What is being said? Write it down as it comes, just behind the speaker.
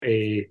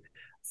a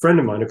friend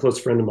of mine, a close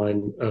friend of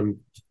mine,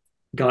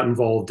 got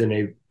involved in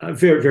a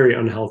very, very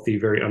unhealthy,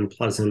 very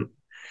unpleasant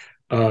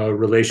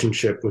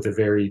relationship with a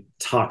very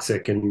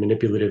toxic and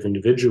manipulative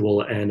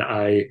individual. And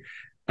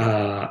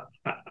uh,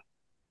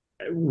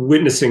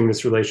 witnessing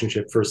this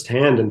relationship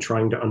firsthand and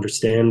trying to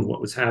understand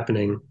what was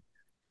happening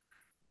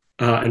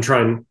and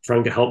trying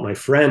to help my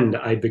friend,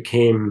 I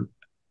became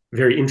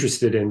very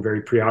interested in,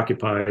 very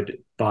preoccupied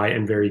by,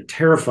 and very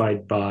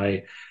terrified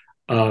by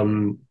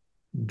um,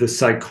 the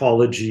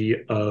psychology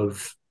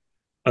of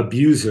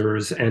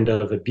abusers and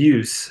of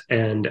abuse,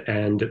 and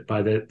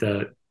by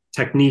the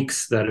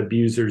techniques that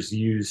abusers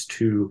use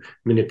to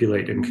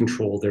manipulate and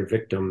control their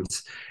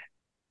victims.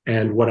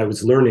 And what I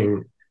was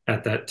learning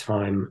at that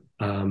time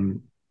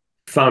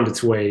found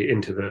its way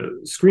into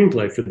the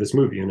screenplay for this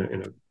movie in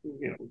a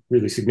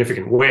really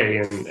significant way,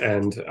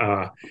 and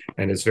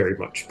is very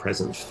much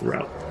present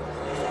throughout.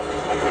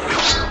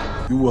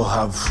 You will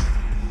have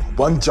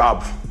one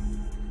job.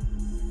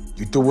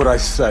 You do what I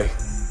say.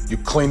 You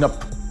clean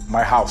up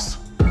my house.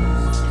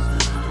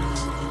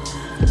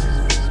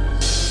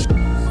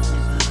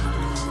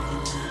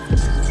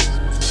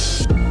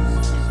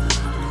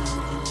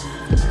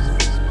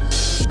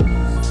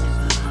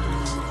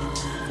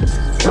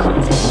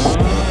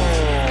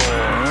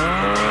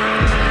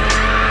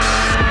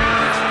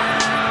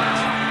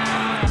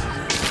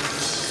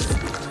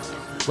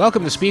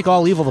 Welcome to Speak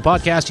All Evil, the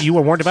podcast you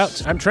were warned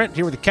about. I'm Trent,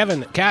 here with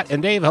Kevin, Kat,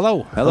 and Dave.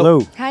 Hello.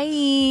 Hello.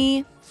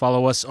 Hi.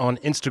 Follow us on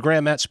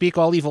Instagram at Speak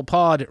All Evil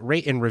Pod.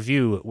 Rate and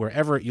review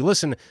wherever you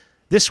listen.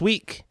 This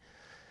week,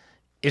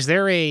 is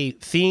there a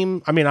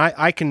theme? I mean,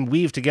 I can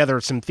weave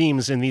together some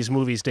themes in these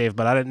movies, Dave,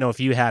 but I didn't know if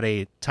you had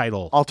a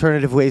title.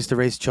 Alternative ways to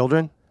raise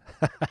children.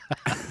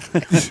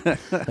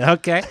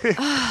 Okay.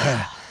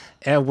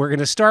 And we're going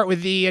to start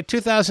with the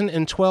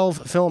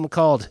 2012 film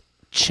called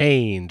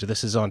Chained.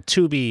 This is on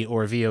Tubi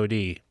or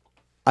VOD.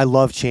 I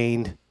love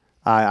Chained.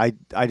 I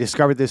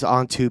discovered this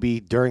on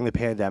Tubi during the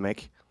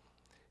pandemic.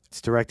 It's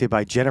directed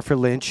by Jennifer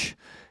Lynch,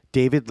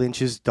 David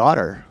Lynch's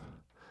daughter.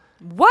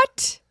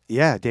 What?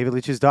 Yeah, David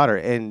Lynch's daughter.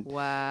 And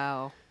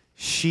Wow.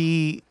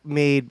 she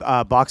made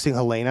Boxing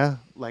Helena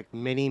like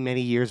many,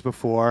 many years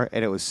before,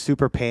 and it was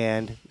super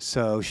panned.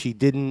 So she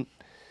didn't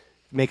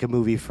make a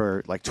movie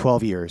for like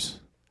 12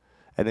 years.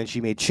 And then she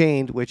made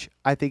Chained, which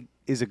I think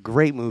is a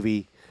great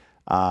movie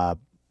that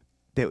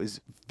was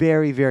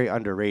very, very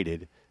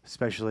underrated,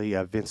 especially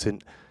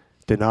Vincent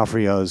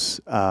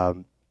D'Onofrio's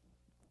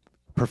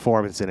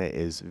performance in it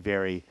is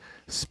very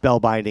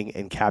spellbinding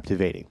and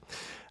captivating.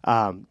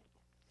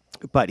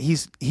 But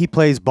he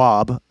plays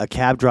Bob, a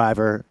cab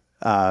driver,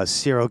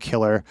 serial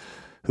killer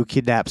who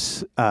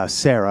kidnaps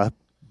Sarah,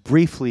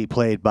 briefly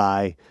played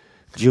by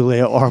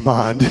Julia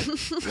Ormond.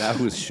 That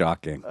was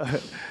shocking.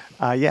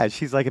 Yeah,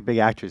 she's like a big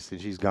actress,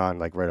 and she's gone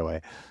like right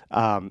away.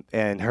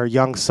 And her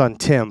young son,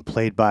 Tim,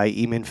 played by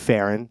Eamon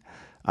Farron.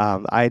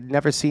 I had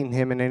never seen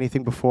him in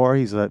anything before.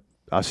 He's an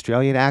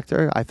Australian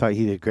actor. I thought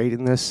he did great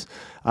in this.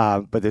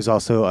 But there's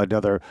also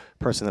another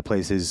person that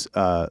plays his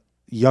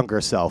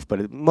younger self, but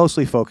it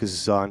mostly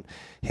focuses on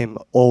him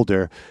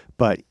older.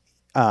 But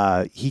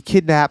he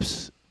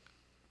kidnaps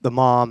the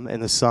mom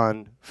and the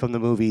son from the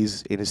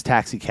movies in his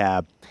taxi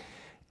cab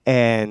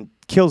and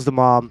kills the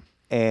mom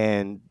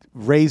and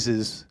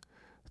raises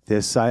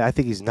this, I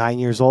think he's 9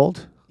 years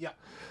old. Yeah.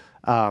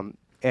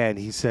 And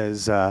he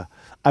says, I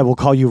will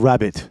call you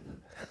Rabbit.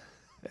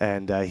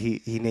 And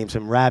he names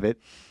him Rabbit.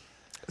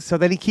 So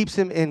then he keeps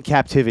him in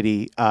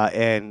captivity,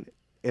 and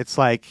it's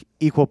like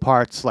equal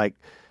parts like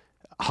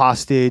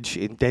hostage,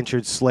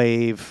 indentured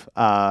slave,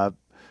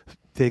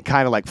 then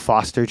kind of like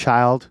foster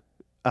child.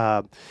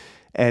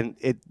 And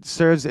it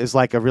serves as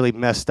like a really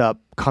messed up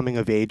coming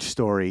of age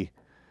story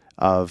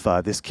of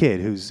this kid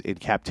who's in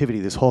captivity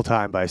this whole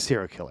time by a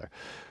serial killer.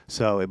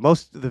 So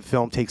most of the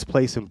film takes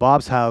place in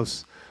Bob's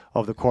house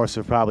over the course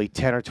of probably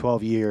 10 or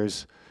 12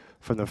 years.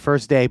 From the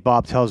first day,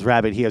 Bob tells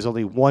Rabbit he has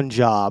only one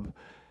job,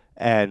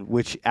 and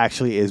which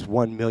actually is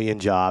 1 million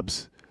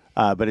jobs.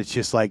 But it's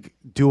just like,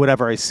 do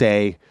whatever I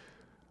say,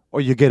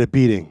 or you get a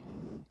beating.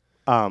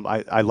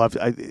 I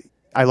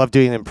love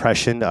doing an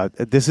impression.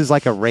 This is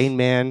like a Rain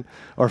Man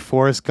or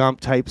Forrest Gump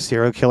type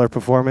serial killer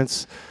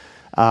performance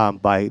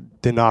by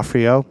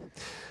D'Onofrio.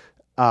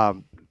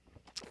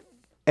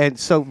 And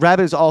so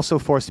Rabbit is also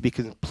forced to be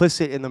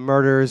complicit in the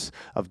murders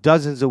of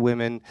dozens of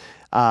women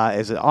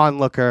as an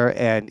onlooker,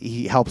 and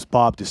he helps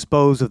Bob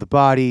dispose of the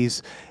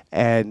bodies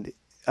and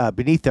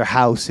beneath their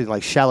house in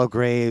like shallow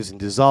graves and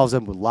dissolves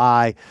them with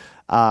lye.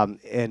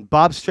 And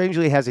Bob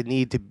strangely has a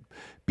need to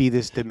be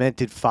this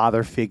demented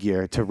father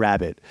figure to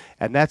Rabbit.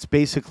 And that's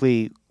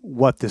basically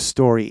what the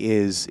story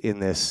is in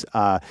this.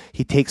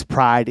 He takes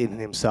pride in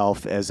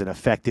himself as an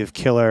effective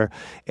killer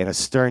and a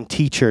stern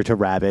teacher to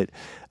Rabbit.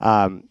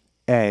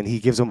 And he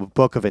gives him a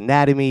book of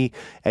anatomy,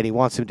 and he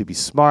wants him to be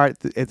smart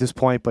at this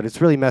point. But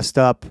it's really messed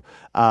up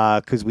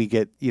because we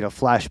get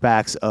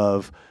flashbacks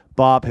of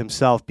Bob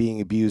himself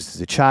being abused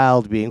as a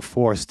child, being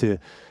forced to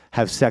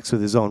have sex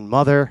with his own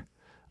mother.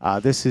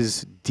 This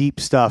is deep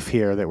stuff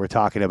here that we're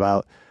talking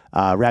about.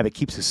 Rabbit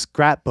keeps a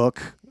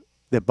scrapbook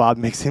that Bob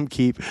makes him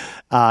keep,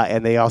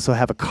 and they also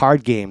have a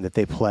card game that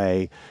they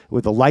play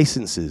with the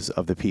licenses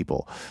of the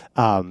people.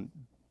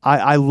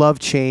 I love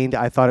Chained.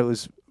 I thought it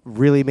was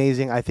really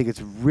amazing. I think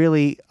it's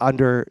really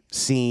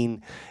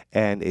underseen,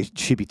 and it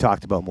should be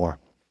talked about more.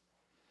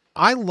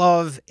 I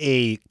love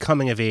a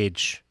coming of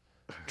age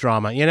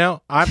drama. You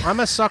know, I'm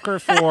a sucker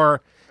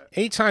for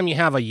anytime you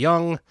have a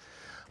young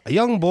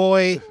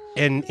boy,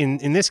 and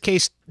in this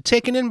case,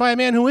 taken in by a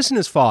man who isn't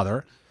his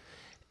father,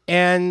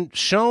 and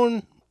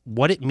shown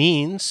what it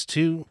means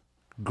to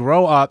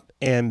grow up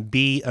and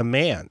be a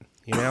man.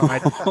 You know,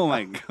 Oh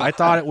my God. I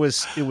thought it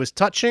was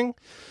touching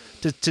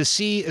to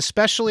see,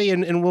 especially,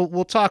 and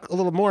we'll talk a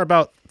little more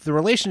about the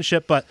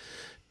relationship, but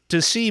to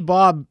see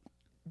Bob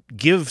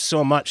give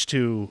so much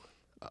to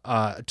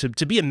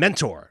be a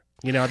mentor.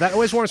 You know, that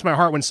always warms my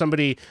heart when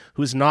somebody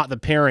who's not the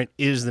parent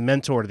is the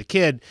mentor to the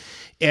kid,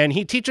 and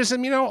he teaches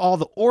him, you know, all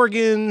the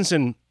organs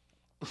and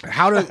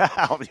how to,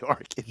 All the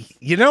organs.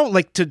 you know,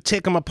 like to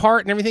take them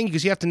apart and everything,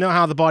 because you have to know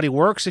how the body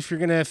works if you're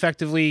going to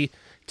effectively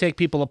take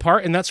people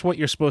apart, and that's what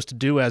you're supposed to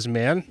do as a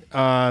man.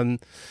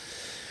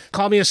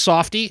 Call me a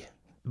softie,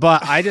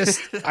 but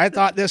I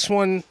thought this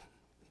one,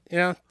 you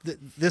know,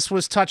 this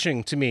was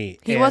touching to me.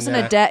 He And, wasn't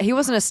a dad. He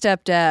wasn't a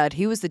stepdad.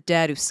 He was the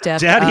dad who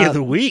stepped Daddy up. of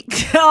the week.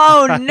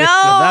 Oh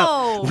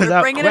no! We're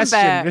Without bringing question,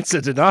 him back.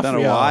 Vincent Been a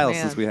D'Onofrio. while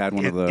man. since we had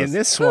one of those. In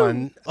this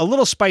one, a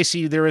little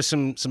spicy. There is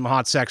some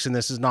hot sex in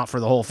this. Is not for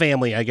the whole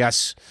family, I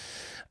guess.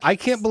 I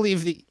can't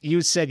believe that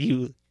you said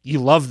you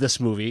love this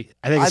movie.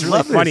 I think it's I really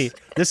love this. funny.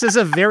 This is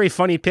a very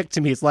funny pick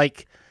to me. It's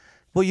like,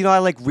 Well, you know, I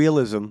like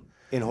realism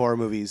in horror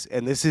movies,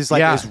 and this is like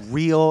Yeah. as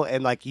real,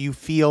 and like you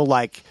feel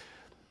like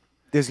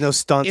there's no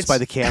stunts It's- by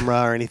the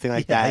camera or anything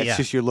like Yeah, that. It's yeah.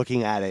 just you're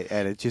looking at it,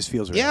 and it just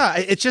feels real. yeah,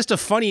 it's just a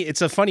funny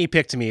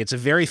pick to me. It's a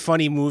very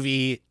funny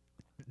movie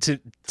to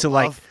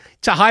like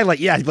to highlight.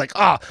 Yeah, like,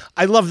 oh,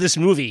 I love this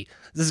movie.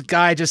 This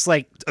guy just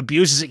like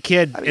abuses a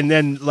kid and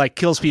then like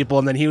kills people,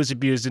 and then he was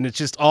abused, and it's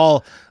just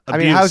all I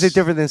abuse. mean, how is it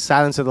different than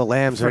Silence of the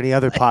Lambs or any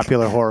other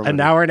popular horror movie? An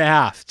hour and a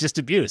half, just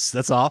abuse.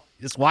 That's all.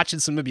 Just watching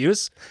some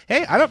abuse.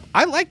 Hey,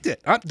 I liked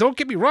it. Don't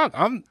get me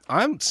wrong.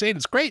 I'm saying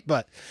it's great,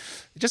 but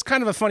just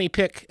kind of a funny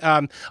pick.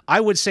 I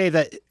would say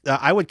that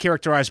I would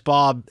characterize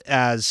Bob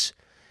as,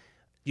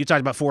 you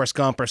talked about Forrest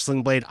Gump or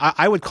Sling Blade.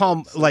 I would call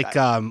him like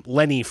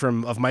Lenny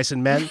from Of Mice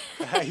and Men,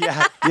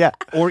 yeah.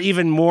 or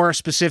even more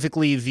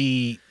specifically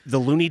the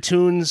Looney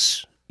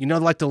Tunes. You know,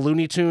 like the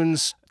Looney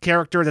Tunes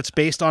character that's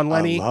based on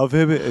Lenny. I love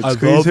him. It's I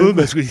love him.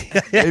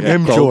 Name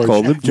him Call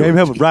George. him Name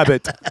him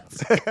Rabbit.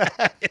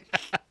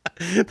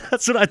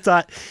 That's what I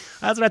thought.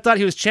 That's what I thought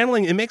he was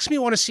channeling. It makes me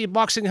want to see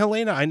Boxing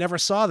Helena. I never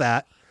saw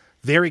that.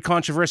 Very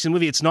controversial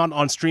movie. It's not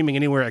on streaming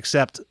anywhere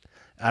except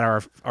at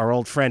our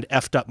old friend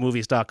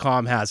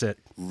F'dUpMovies.com has it.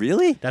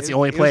 Really? That's the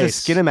only It was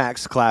place. a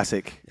Skinamax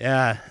classic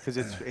Yeah. because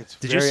it's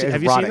Did you very see-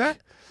 have you seen erotic. that?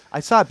 I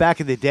saw it back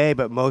in the day,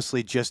 but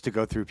mostly just to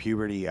go through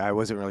puberty. I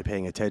wasn't really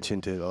paying attention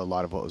to a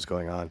lot of what was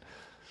going on.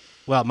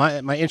 Well, my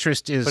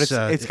interest is.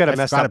 But it's got a I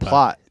messed forgot up about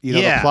plot. it. You know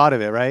Yeah. the plot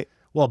of it, right?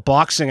 Well,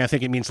 boxing, I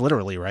think it means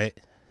literally, right?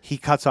 He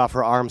cuts off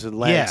her arms and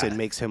legs Yeah. and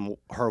makes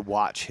her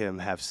watch him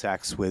have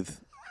sex with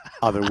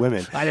other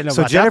women. I didn't know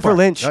So about that Jennifer part.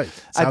 Lynch. Right.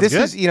 Sounds This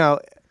good. is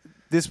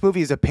this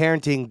movie is a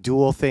parenting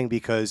dual thing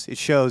because it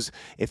shows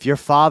if your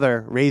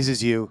father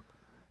raises you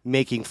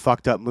making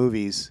fucked up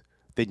movies,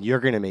 then you're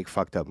gonna make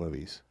fucked up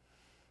movies.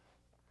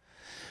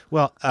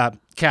 Well,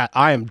 Kat,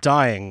 I am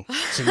dying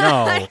to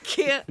know I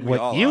can't. what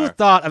all you are.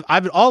 thought.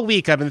 I've been all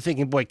week. I've been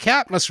thinking, boy,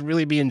 Kat must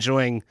really be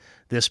enjoying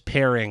this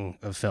pairing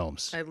of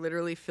films. I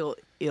literally feel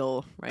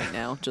ill right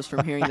now just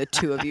from hearing the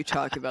two of you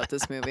talk about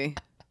this movie.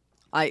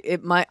 I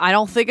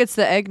don't think it's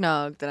the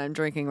eggnog that I'm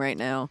drinking right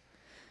now.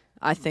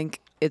 I think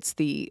it's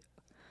the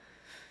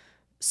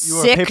You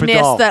are a paper sickness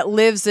doll. that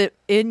lives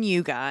in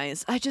you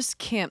guys. I just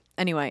can't.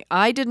 Anyway,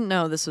 I didn't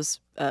know this was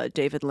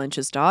David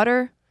Lynch's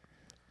daughter.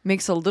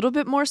 Makes a little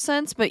bit more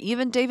sense, but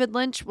even David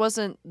Lynch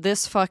wasn't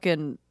this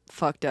fucking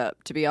fucked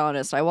up, to be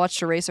honest. I watched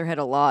Eraserhead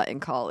a lot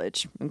in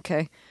college,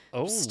 okay?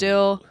 Oh.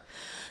 Still,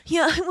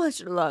 yeah, I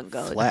watched it a lot in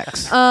college.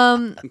 Flex.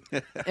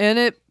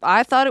 And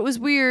I thought it was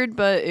weird,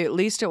 but at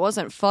least it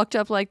wasn't fucked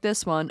up like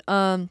this one.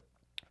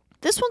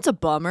 This one's a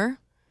bummer.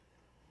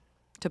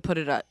 To put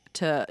it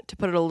to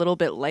put it a little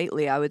bit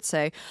lightly, I would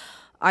say.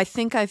 I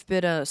think I've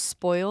been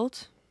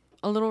spoiled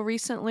a little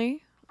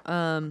recently.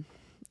 In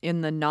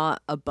the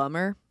not a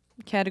bummer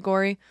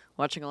category,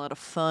 watching a lot of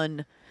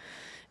fun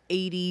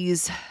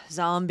 80s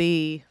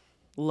zombie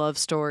love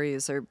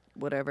stories or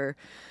whatever.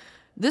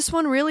 This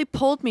one really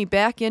pulled me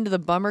back into the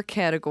bummer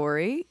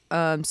category.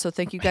 So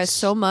thank you guys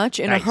so much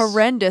in Nice.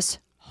 a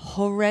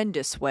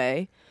horrendous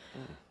way.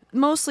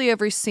 Mostly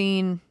every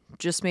scene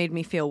just made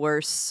me feel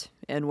worse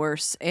and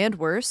worse and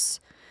worse.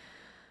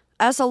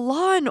 As a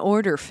Law and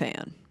Order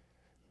fan,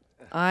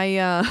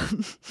 it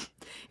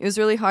was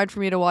really hard for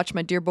me to watch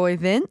my dear boy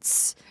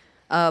Vince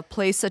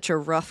play such a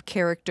rough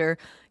character.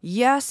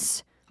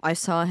 Yes, I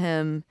saw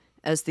him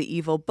as the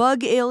evil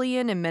bug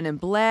alien in Men in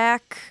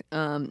Black.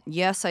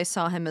 Yes, I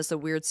saw him as a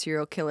weird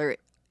serial killer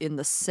in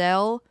The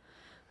Cell.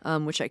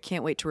 which I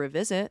can't wait to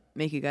revisit.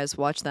 Make you guys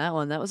watch that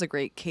one. That was a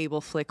great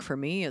cable flick for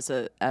me as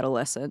a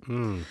adolescent.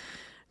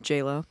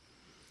 J-Lo.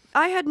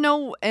 I had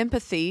no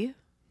empathy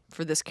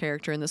for this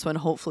character in this one.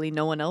 Hopefully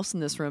no one else in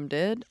this room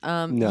did.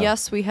 No.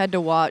 Yes, we had to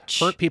watch...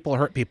 Hurt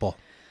people.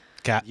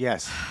 Cat.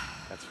 Yes,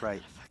 that's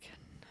right.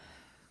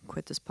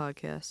 Quit this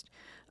podcast.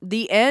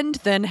 The end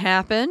then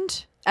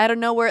happened out of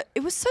nowhere.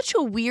 It was such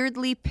a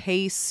weirdly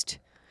paced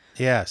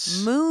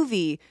Yes.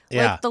 movie.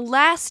 Yeah. Like the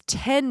last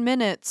 10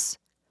 minutes,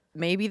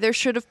 maybe there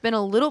should have been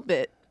a little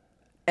bit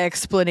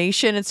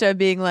explanation instead of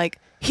being like,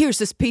 here's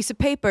this piece of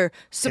paper,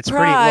 It's pretty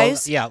well,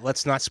 surprise. yeah,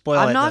 let's not spoil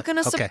it. I'm not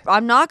gonna.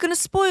 I'm not gonna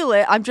spoil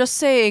it. I'm just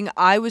saying.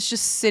 I was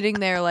just sitting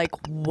there like,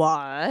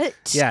 what?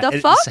 Yeah, the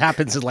it fuck? just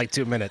happens in like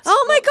 2 minutes.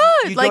 Oh my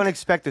god! You Like don't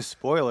expect a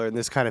spoiler in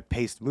this kind of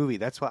paced movie.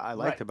 That's what I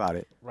liked about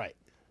it. Right.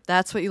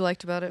 that's what you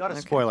liked about it. Not a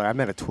Okay. spoiler. I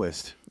meant a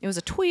twist. It was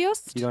a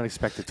twist. You don't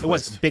expect a twist. It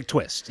was a big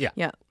twist. Yeah.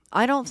 Yeah.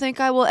 I don't think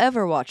I will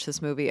ever watch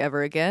this movie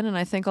ever again, and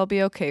I think I'll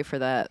be okay for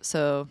that.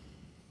 So,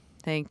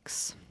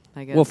 thanks.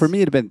 I guess. Well, for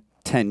me, it had been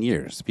 10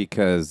 years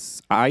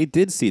because I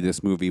did see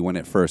this movie when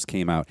it first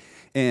came out.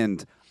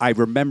 And I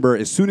remember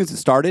as soon as it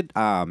started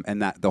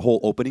and that the whole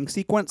opening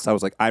sequence, I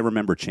was like, I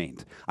remember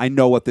Chained. I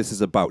know what this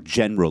is about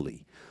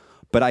generally.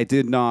 But I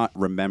did not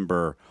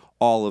remember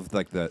all of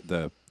like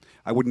the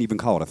I wouldn't even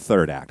call it a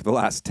third act, the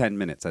last 10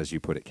 minutes, as you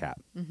put it, Kat.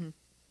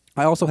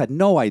 I also had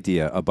no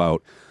idea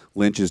about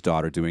Lynch's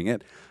daughter doing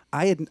it.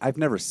 I've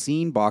never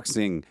seen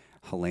Boxing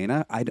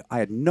Helena. I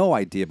had no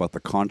idea about the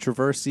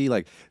controversy.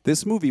 Like,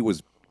 this movie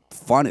was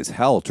fun as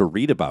hell to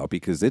read about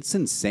because it's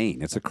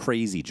insane. It's a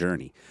crazy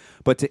journey.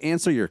 But to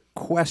answer your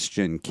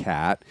question,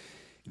 Kat,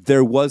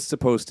 there was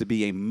supposed to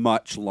be a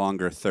much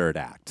longer third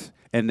act,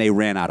 and they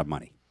ran out of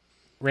money.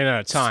 Ran out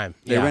of time.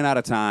 They ran out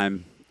of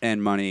time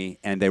and money,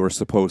 and they were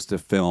supposed to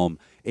film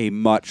a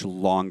much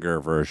longer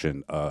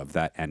version of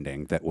that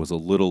ending that was a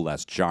little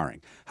less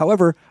jarring.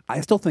 However, I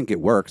still think it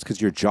works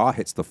because your jaw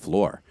hits the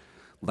floor.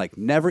 Like,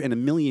 never in a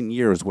million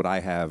years would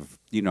I have,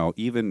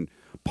 even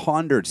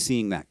pondered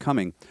seeing that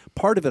coming.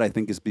 Part of it, I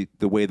think, is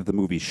the way that the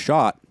movie's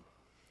shot.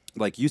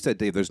 Like you said,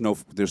 Dave, there's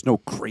no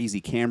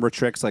crazy camera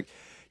tricks. Like,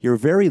 you're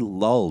very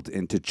lulled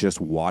into just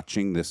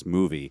watching this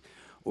movie,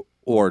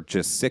 or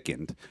just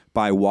sickened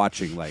by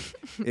watching. Like,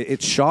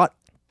 it's shot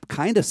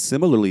kind of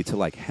similarly to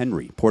like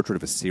Henry, Portrait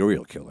of a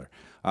Serial Killer,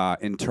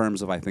 in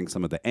terms of, I think,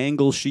 some of the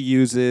angles she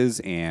uses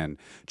and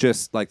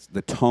just like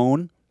the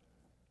tone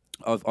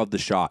of the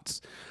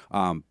shots.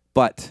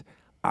 But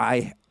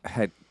I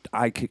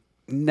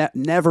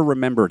never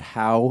remembered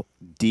how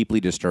deeply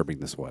disturbing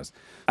this was.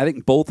 I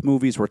think both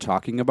movies we're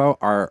talking about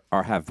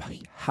have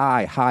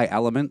high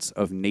elements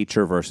of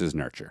nature versus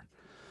nurture.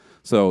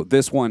 So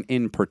this one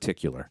in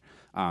particular,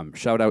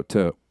 shout out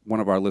to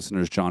one of our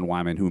listeners, John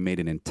Wyman, who made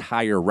an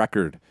entire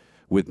record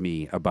with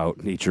me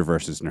about nature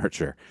versus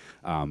nurture,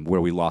 where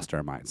we lost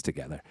our minds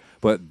together.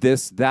 But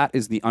that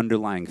is the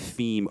underlying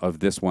theme of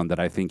this one that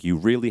I think you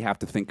really have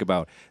to think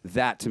about.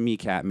 That, to me,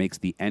 Kat, makes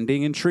the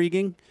ending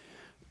intriguing.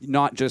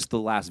 Not just the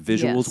last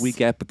visuals we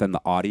get, but then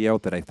the audio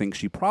that I think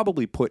she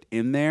probably put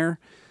in there,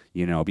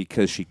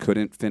 because she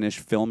couldn't finish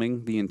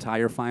filming the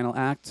entire final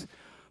act.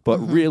 But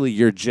really,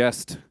 you're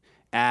just,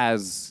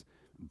 as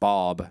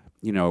Bob,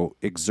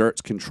 exerts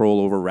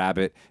control over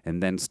Rabbit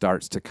and then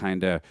starts to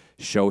kind of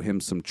show him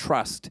some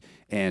trust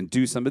and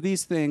do some of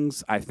these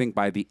things. I think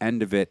by the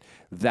end of it,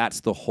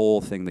 that's the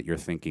whole thing that you're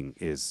thinking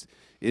is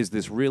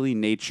this really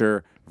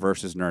nature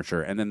versus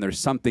nurture? And then there's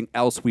something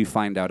else we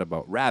find out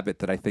about Rabbit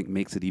that I think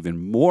makes it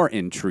even more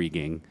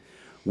intriguing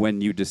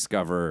when you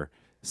discover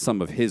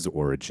some of his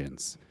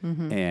origins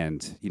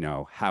and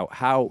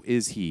how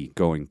is he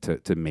going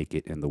to make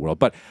it in the world.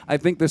 But I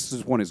think this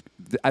one is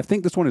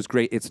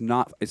great. It's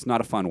not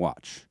a fun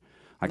watch.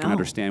 I can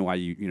understand why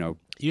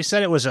You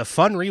said it was a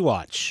fun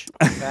rewatch.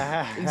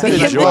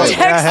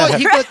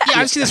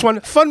 I've seen this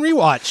one. Fun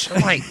rewatch.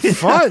 I'm like,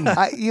 fun.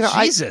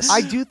 Jesus.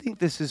 I do think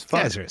this is fun.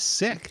 You guys are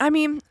sick. I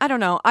mean, I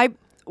don't know.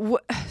 You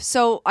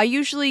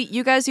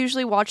guys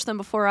usually watch them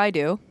before I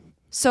do.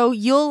 So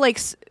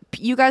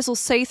you guys will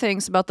say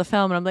things about the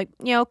film, and I'm like,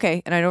 yeah,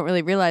 okay, and I don't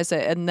really realize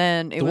it. And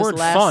then it was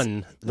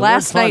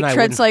last night.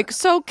 Trent's like,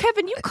 so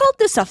Kevin, you called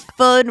this a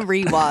fun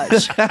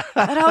rewatch,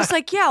 and I was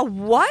like, yeah,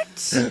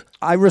 what?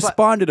 I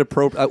responded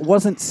appropriately. I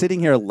wasn't sitting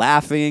here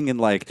laughing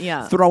and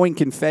throwing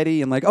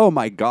confetti and like, oh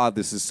my god,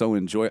 this is so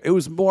enjoyable. It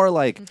was more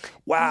like,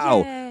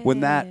 wow, Yay.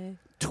 when that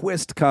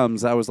twist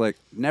comes, I was like,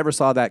 never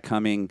saw that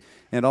coming.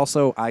 And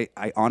also, I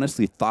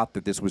honestly thought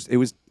that it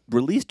was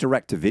released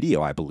direct to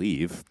video, I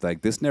believe.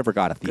 Like, this never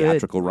got a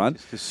theatrical run.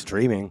 It's just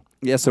streaming.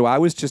 Yeah, so I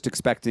was just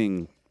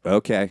expecting,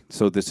 okay,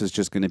 so this is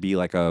just going to be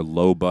like a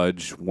low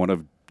budge, one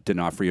of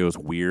D'Onofrio's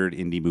weird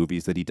indie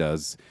movies that he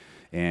does.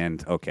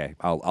 And okay,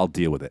 I'll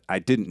deal with it. I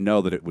didn't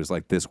know that it was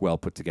like this well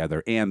put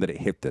together and that it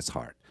hit this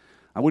hard.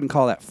 I wouldn't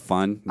call that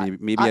fun.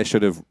 Maybe I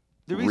should have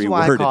The reason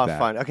why I call it that.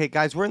 fun. Okay,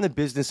 guys, we're in the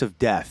business of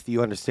death.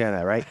 You understand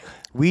that, right?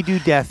 We do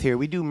death here.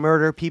 We do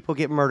murder. People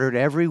get murdered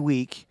every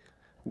week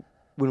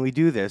when we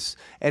do this,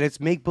 and it's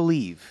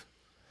make-believe.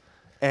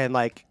 And,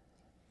 like,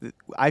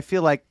 I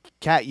feel like,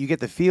 Kat, you get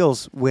the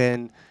feels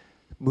when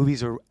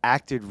movies are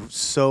acted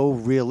so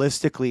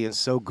realistically and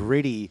so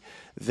gritty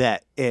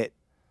that it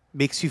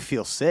makes you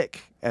feel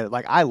sick. And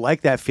like, I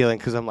like that feeling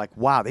because I'm like,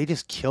 wow, they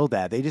just killed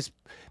that. They just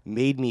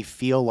made me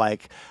feel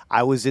like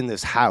I was in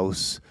this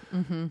house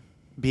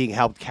being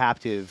held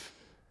captive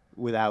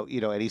without,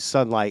 any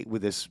sunlight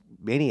with this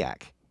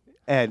maniac.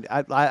 And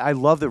I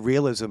love the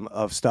realism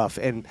of stuff.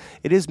 And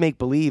it is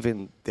make-believe,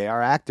 and they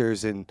are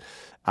actors, and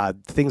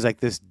things like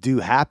this do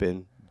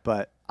happen.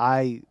 But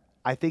I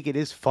think it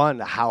is fun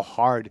how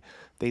hard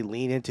they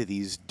lean into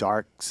these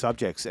dark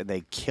subjects, and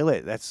they kill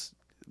it. That's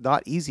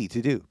not easy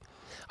to do.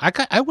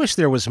 I wish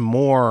there was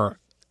more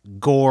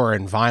gore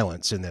and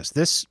violence in this.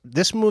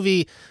 This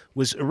movie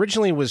was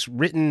originally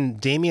written,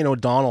 Damien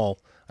O'Donnell,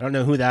 I don't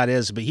know who that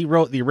is, but he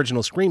wrote the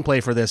original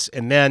screenplay for this,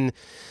 and then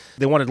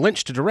they wanted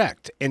Lynch to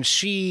direct, and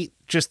she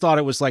just thought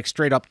it was like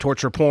straight up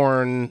torture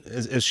porn,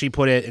 as she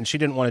put it, and she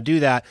didn't want to do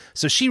that.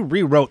 So she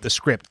rewrote the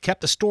script, kept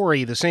the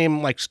story, the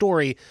same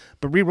story,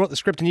 but rewrote the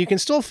script. And you can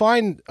still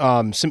find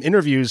some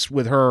interviews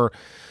with her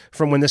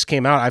from when this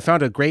came out. I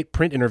found a great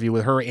print interview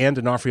with her and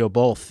D'Onofrio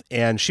both,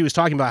 and she was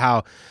talking about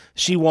how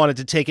she wanted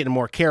to take it in a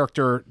more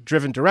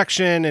character-driven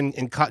direction,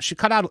 and she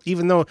cut out,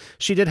 even though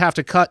she did have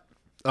to cut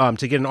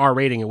to get an R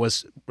rating. It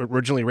was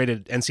originally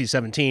rated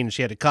NC-17.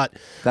 She had to cut.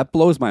 That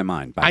blows my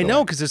mind. I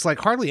know, because it's like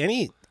hardly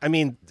any. I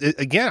mean,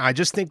 again, I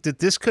just think that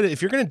this could,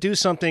 if you're going to do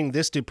something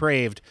this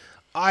depraved,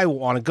 I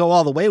want to go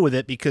all the way with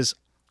it, because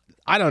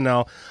I don't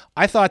know.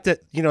 I thought that,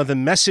 the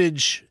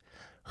message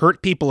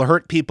hurt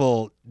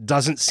people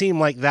doesn't seem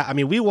like that. I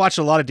mean, we watch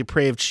a lot of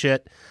depraved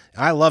shit.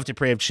 I love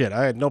depraved shit.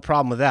 I had no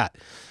problem with that.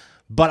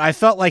 But I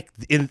felt like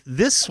in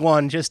this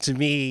one, just to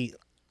me,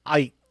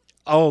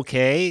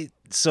 okay.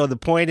 So the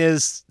point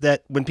is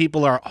that when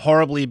people are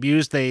horribly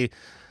abused, they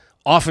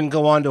often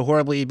go on to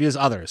horribly abuse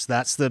others.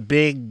 That's the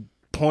big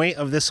point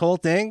of this whole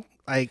thing.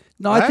 I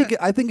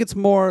think it's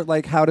more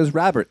like, how does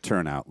Rabbit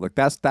turn out? Like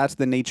that's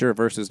the nature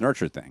versus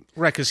nurture thing,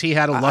 right? Because he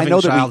had a loving I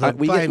know childhood.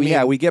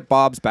 That we get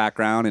Bob's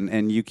background,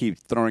 and you keep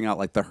throwing out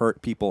like the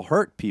hurt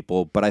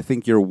people, but I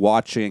think you're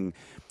watching,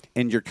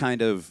 and you're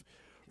kind of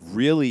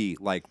really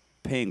like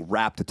paying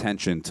rapt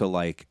attention to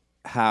like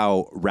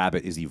how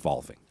Rabbit is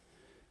evolving,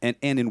 and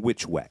in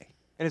which way.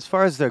 And as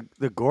far as the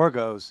gore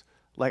goes,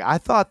 like, I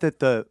thought that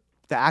the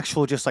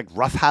actual just like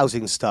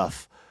roughhousing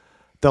stuff,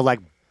 the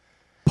like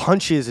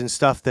punches and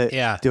stuff that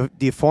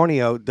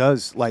D'Onofrio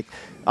does, like,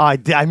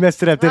 I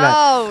messed it up, didn't I?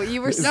 Oh,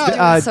 you were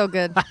so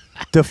good.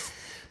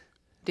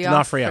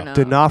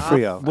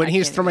 D'Onofrio. When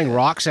he's throwing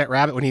rocks at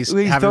Rabbit, when he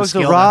throws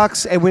the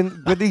rocks, and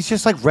when he's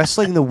just like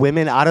wrestling the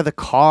women out of the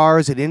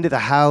cars and into the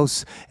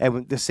house,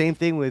 and the same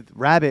thing with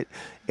Rabbit,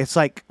 it's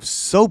like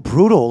so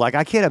brutal. Like,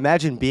 I can't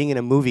imagine being in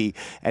a movie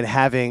and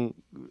having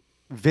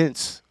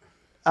Vince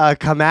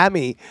come at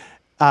me.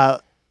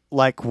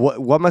 Like,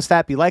 what must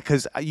that be like?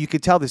 Because you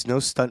could tell there's no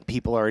stunt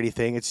people or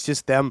anything. It's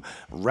just them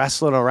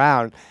wrestling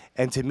around.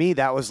 And to me,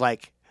 that was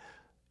like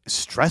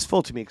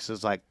stressful to me, because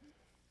it's like,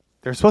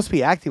 they're supposed to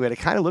be acting, but it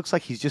kind of looks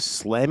like he's just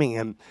slamming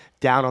him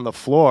down on the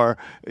floor,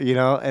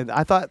 And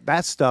I thought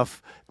that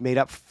stuff made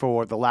up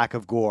for the lack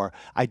of gore.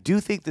 I do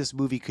think this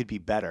movie could be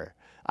better.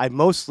 I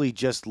mostly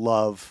just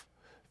love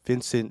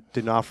Vincent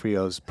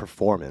D'Onofrio's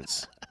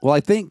performance. Well,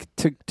 I think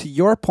to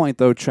your point,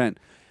 though, Trent,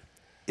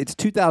 it's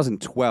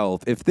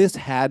 2012. If this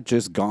had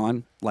just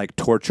gone like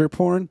torture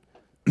porn,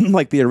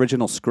 like the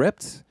original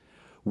script,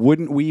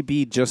 wouldn't we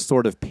be just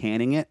sort of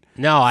panning it?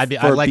 No, I'd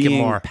like it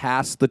more.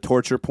 Past the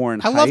torture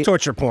porn. I love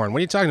torture porn. What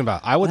are you talking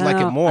about? I would like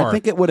it more. I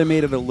think it would have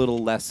made it a little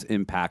less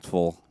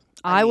impactful.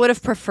 I would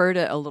have preferred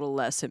it a little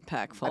less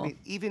impactful. I mean,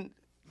 even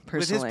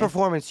personally, with his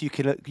performance, you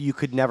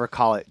could never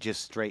call it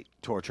just straight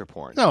torture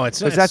porn. No, it's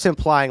because that's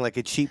implying like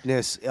a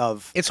cheapness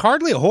of. It's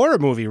hardly a horror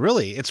movie,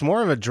 really. It's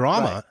more of a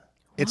drama. Right.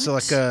 It's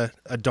like a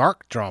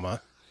dark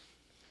drama.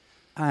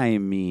 I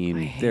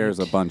mean, there's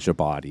a bunch of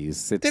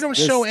bodies. They don't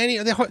show any.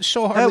 They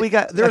show hardly. We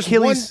got there's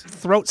Achilles. one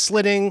throat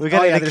slitting. We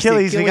got an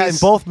Achilles. We got in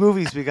both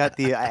movies. We got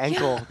the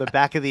ankle, the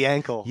back of the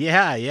ankle.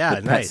 Yeah,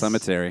 the nice. Pet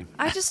Cemetery.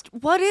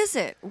 What is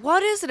it?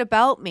 What is it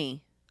about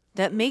me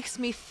that makes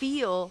me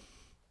feel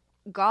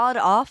god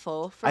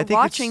awful for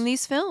watching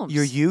these films?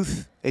 Your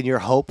youth and your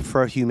hope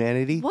for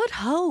humanity. What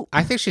hope?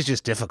 I think she's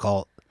just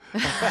difficult.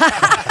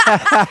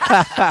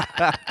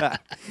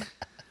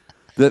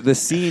 The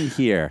scene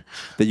here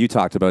that you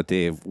talked about,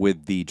 Dave,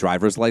 with the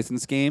driver's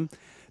license game,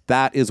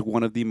 that is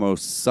one of the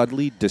most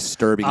subtly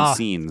disturbing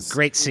scenes.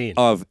 Great scene.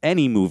 Of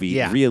any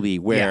movie, really,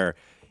 where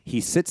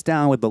he sits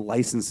down with the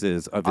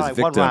licenses of his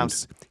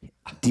victims,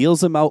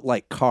 deals them out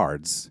like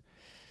cards,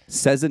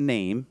 says a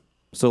name.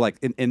 So, like,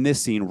 in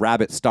this scene,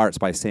 Rabbit starts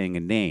by saying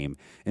a name,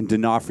 and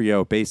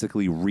D'Onofrio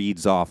basically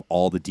reads off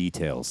all the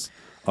details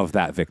of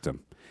that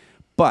victim.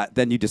 But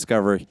then you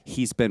discover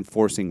he's been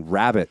forcing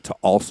Rabbit to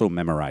also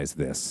memorize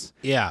this.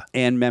 Yeah.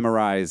 And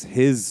memorize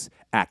his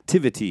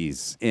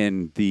activities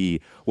in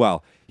the,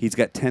 He's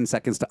got 10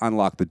 seconds to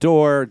unlock the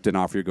door.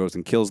 D'Onofrio goes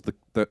and kills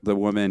the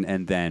woman,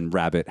 and then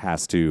Rabbit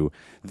has to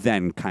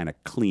then kind of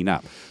clean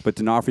up. But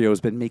D'Onofrio has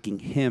been making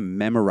him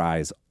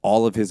memorize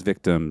all of his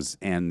victims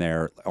and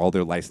all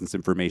their license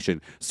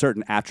information,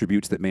 certain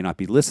attributes that may not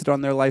be listed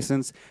on their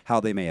license, how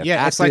they may have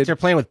acted. It's like they're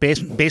playing with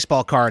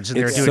baseball cards and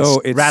they're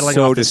rattling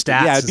off the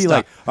stats. Yeah, it'd be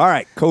like, all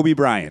right, Kobe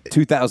Bryant,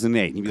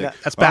 2008. And you'd be like,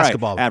 that's all right,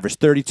 basketball. Average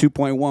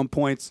 32.1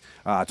 points,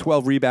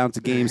 12 rebounds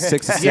a game,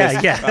 6 assists.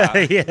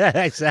 Yeah,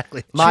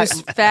 exactly.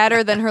 She's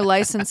fatter than her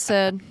license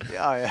said.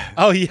 Oh yeah.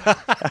 Oh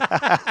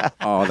yeah.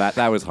 Oh,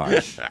 that was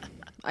harsh.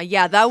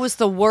 Yeah, that was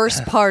the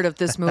worst part of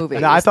this movie.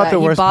 No, I is thought that the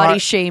he worst body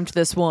part- shamed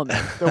this woman.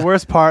 The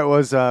worst part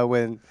was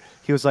when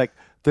he was like,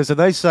 "There's a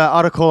nice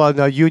article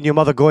on you and your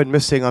mother going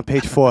missing on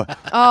page 4."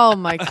 Oh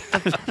my!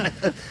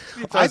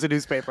 He throws a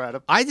newspaper at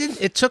him.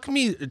 It took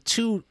me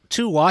two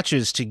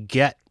watches to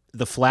get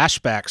the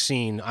flashback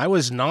scene. I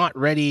was not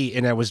ready,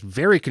 and I was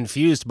very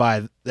confused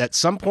by at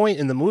some point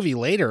in the movie,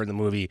 later in the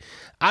movie,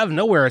 out of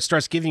nowhere, it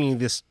starts giving you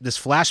this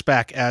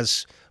flashback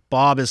as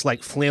Bob is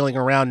like flailing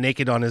around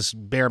naked on his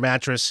bare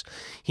mattress.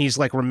 He's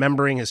like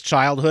remembering his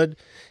childhood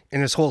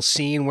and this whole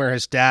scene where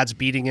his dad's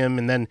beating him,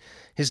 and then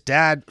his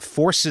dad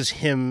forces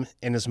him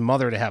and his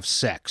mother to have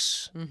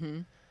sex.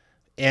 Mm-hmm.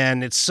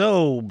 And it's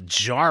so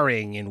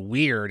jarring and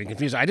weird and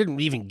confusing. I didn't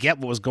even get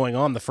what was going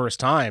on the first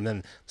time. Then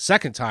the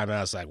second time,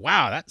 I was like,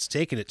 wow, that's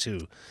taking it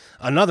to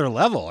another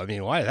level. I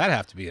mean, why did that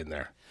have to be in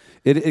there?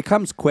 It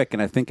comes quick,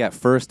 and I think at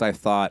first I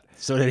thought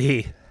So did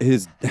he.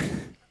 his...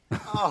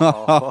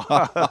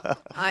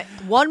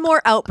 One more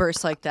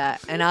outburst like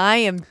that, and I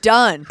am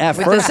done with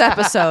this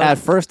episode. At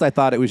first, I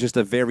thought it was just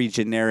a very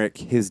generic,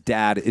 his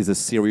dad is a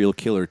serial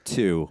killer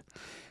too,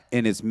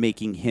 and is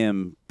making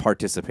him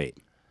participate.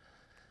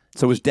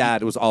 So his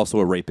dad was also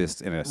a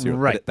rapist and a serial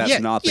killer. Right. That's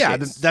not the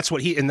case. That's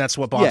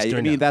what Bob's doing.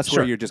 I mean, now. that's Sure.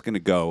 where you're just going to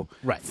go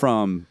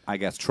from, I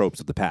guess, tropes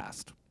of the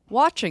past.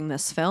 Watching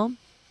this film,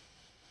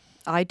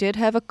 I did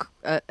have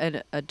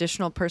an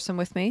additional person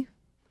with me.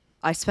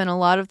 I spent a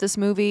lot of this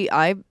movie.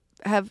 I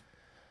have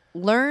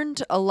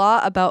learned a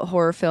lot about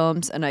horror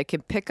films, and I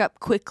can pick up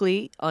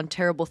quickly on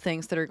terrible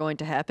things that are going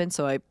to happen.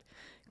 So I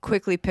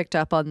quickly picked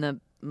up on the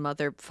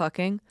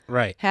motherfucking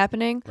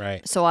happening.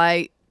 Right. So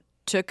I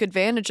took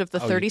advantage of the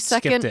you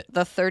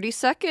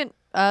 30-second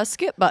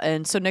skip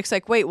button. So Nick's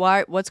like, "Wait,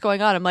 why? What's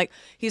going on?" I'm like,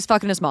 "He's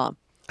fucking his mom.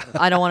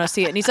 I don't want to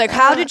see it." And he's like,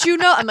 "How did you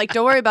know?" I'm like,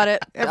 "Don't worry about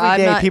it." Every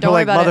day, people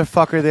are like,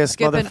 "Motherfucker this,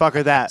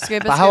 motherfucker that."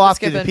 Skipping, but how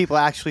often skipping. do people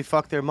actually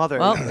fuck their mother?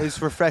 Well, It's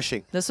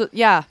refreshing. This was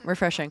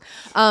refreshing.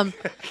 And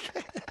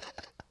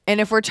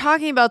if we're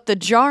talking about the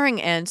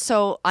jarring end,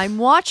 so I'm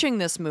watching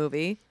this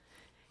movie,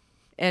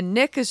 and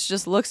Nick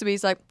just looks at me.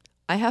 He's like,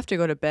 "I have to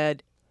go to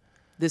bed.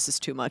 This is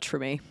too much for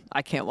me.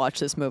 I can't watch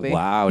this movie."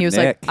 Wow, he was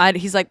Nick. like,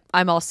 he's like,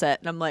 "I'm all set,"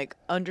 and I'm like,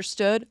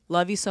 "Understood.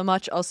 Love you so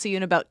much. I'll see you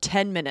in about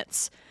 10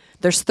 minutes."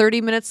 There's 30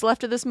 minutes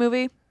left of this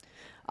movie.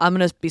 I'm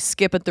gonna be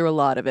skipping through a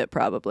lot of it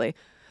probably,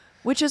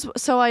 which is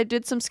so I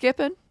did some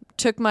skipping.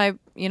 Took my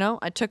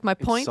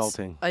points.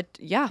 Insulting.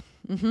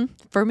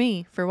 For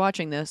me, for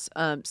watching this,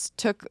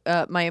 took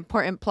my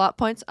important plot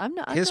points. I'm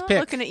not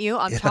looking at you.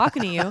 I'm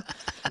talking to you.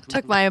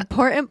 Took my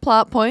important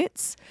plot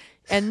points,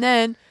 and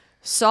then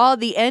saw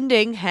the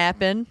ending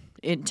happen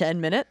in 10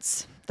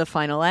 minutes, the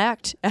final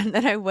act. And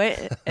then I went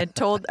and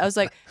I was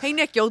like, "Hey,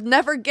 Nick, you'll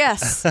never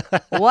guess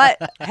what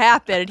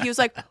happened." And he was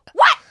like,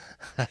 "What?"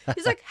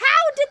 He's like,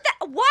 "How did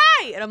that?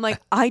 Why?" And I'm like,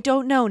 "I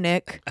don't know,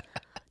 Nick.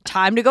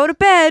 Time to go to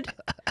bed."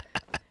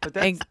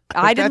 And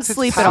I didn't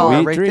sleep at all.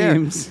 Sweet Right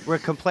dreams. there. We're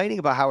complaining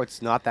about how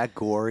it's not that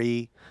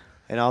gory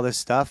and all this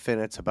stuff, and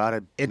it's about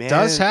a It man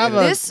does have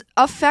and a- This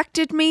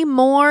affected me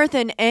more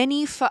than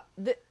any.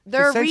 There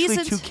are essentially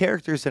reasons. two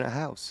characters in a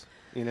house.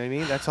 You know what I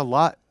mean? That's a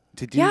lot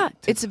to do. Yeah,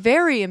 to- it's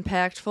very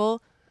impactful.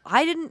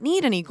 I didn't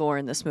need any gore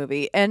in this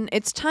movie. And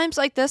it's times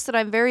like this that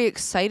I'm very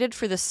excited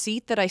for the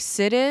seat that I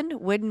sit in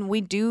when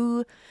we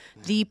do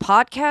the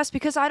podcast,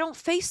 because I don't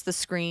face the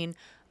screen.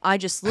 I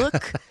just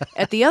look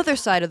at the other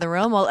side of the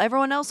room while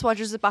everyone else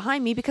watches it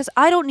behind me, because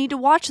I don't need to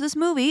watch this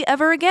movie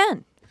ever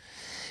again.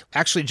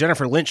 Actually,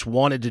 Jennifer Lynch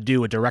wanted to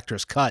do a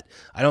director's cut.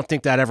 I don't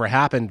think that ever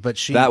happened, but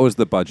That was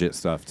the budget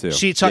stuff too.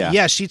 She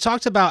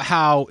talked about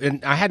how,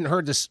 and I hadn't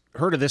heard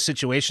of this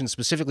situation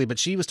specifically, but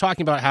she was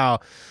talking about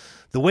how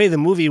the way the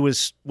movie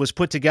was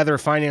put together,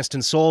 financed,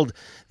 and sold,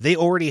 they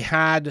already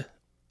had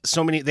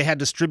they had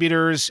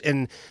distributors,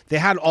 and they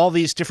had all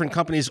these different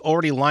companies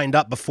already lined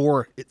up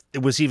before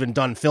it was even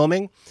done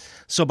filming.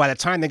 So by the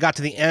time they got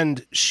to the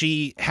end,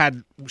 she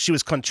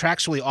was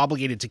contractually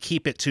obligated to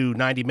keep it to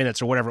 90 minutes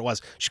or whatever it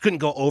was. She couldn't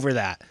go over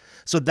that.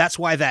 So that's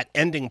why that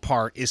ending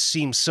part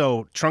seems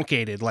so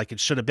truncated, like it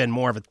should have been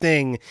more of a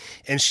thing.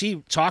 And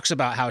she talks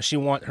about how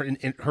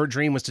her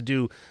dream was to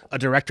do a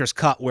director's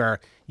cut where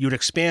you'd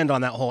expand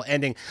on that whole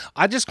ending.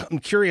 I'm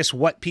curious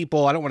what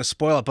people, I don't want to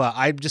spoil it, but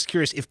I'm just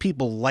curious if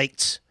people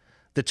liked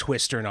the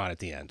twist or not at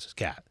the end,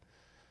 Kat.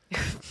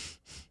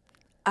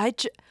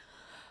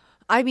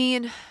 I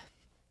mean,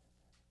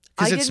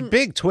 because it's a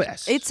big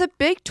twist. It's a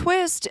big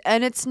twist,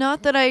 and it's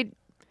not that I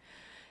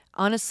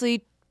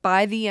honestly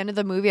by the end of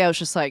the movie, I was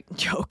just like,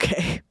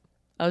 okay.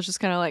 I was just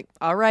kind of like,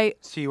 all right.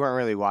 So you weren't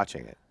really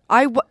watching it.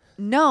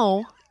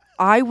 No,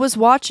 I was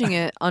watching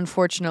it,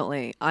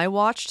 unfortunately. I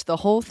watched the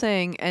whole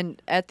thing,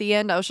 and at the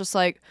end, I was just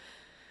like,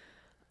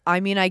 I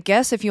mean, I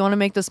guess if you want to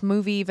make this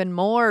movie even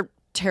more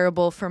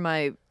terrible for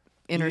my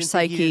inner You didn't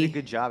psyche. think he did a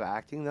good job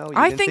acting, though? You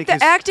I didn't think the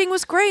his, acting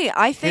was great.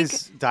 I think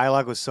his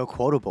dialogue was so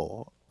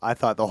quotable. I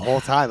thought the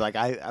whole time, like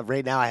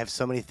right now, I have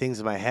so many things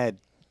in my head.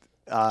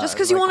 just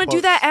because you want to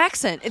do that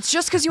accent. It's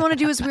just because you want to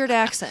do his weird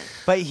accent.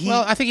 But he,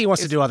 Well, I think he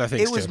wants to do other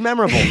things it was too.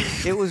 memorable.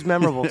 It was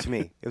memorable to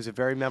me. It was a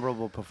very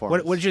memorable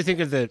performance. What did you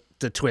think of the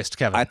twist,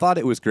 Kevin? I thought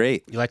it was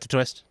great. You like the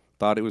twist,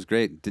 Thought it was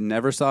great.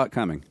 Never saw it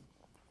coming.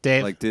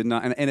 Dave? Like did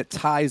not, and it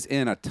ties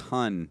in a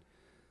ton.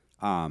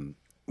 I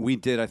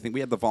think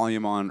we had the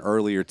volume on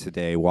earlier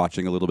today,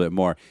 watching a little bit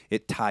more.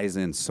 It ties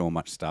in so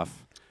much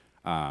stuff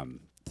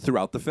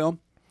throughout the film.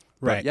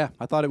 But Right. yeah,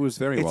 I thought it was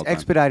very It's well done.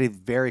 expedited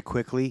very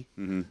quickly,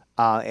 and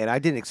I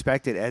didn't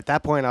expect it. At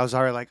that point, I was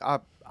already like,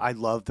 I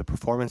love the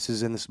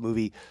performances in this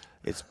movie.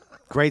 It's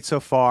great so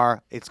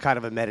far. It's kind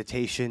of a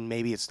meditation.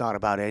 Maybe it's not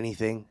about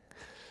anything.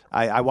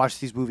 I watch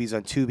these movies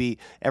on Tubi.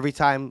 Every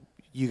time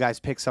you guys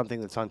pick something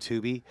that's on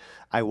Tubi,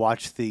 I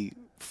watch the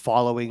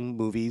following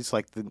movies,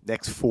 like the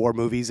next 4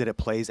 movies that it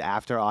plays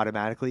after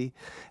automatically.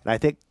 And I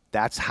think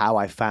that's how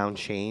I found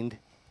Chained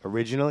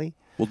originally.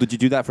 Well, did you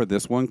do that for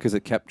this one? Because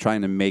it kept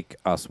trying to make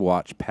us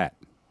watch Pet.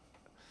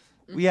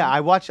 Yeah,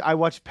 I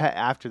watched Pet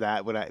after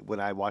that when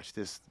I watched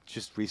this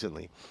just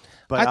recently,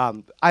 but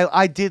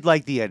I did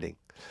like the ending.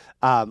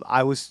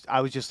 I was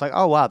just like,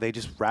 oh wow, they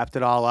just wrapped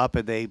it all up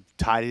and they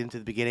tied it into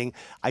the beginning.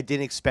 I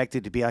didn't expect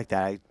it to be like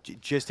that. I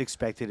just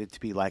expected it to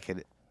be like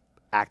an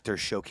actor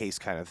showcase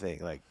kind of thing.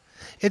 Like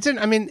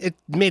it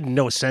made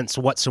no sense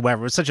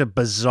whatsoever. It was such a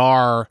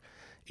bizarre.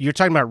 You're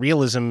talking about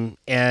realism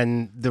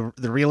and the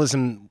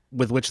realism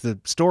with which the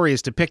story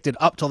is depicted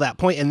up till that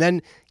point, and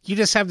then you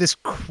just have this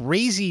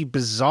crazy,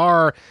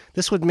 bizarre.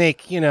 This would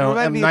make it M.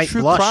 reminded me of Night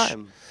true blush.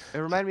 crime. It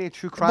reminded me of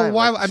true crime.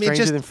 why- Like I mean,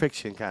 stranger just- than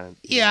fiction kind of.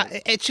 Yeah,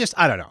 it's just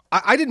I don't know.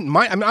 I didn't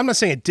mind. I mean, I'm not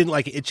saying I didn't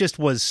like it. It just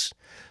was.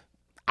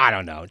 I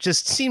don't know. It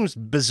just seems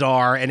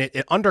bizarre, and it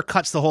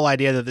undercuts the whole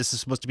idea that this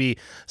is supposed to be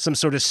some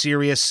sort of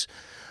serious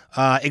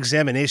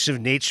examination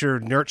of nature,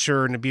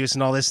 nurture, and abuse,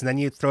 and all this, and then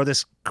you throw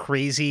this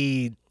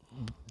crazy,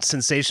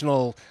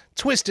 sensational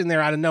twist in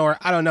there out of nowhere.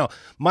 I don't know.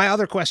 My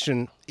other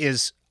question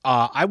is,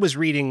 I was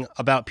reading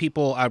about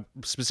people,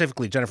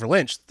 specifically Jennifer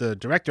Lynch, the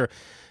director.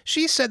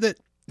 She said that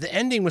the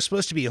ending was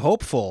supposed to be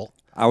hopeful.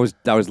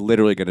 That was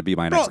literally going to be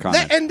my next that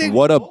comment. ending-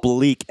 What a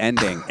bleak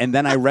ending! And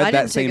then I read I that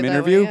didn't take same it that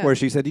interview way, yeah. where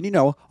she said,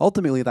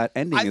 ultimately that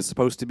ending is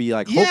supposed to be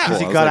like Yeah. hopeful. Has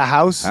He I was got a like,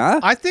 house. Huh?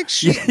 I think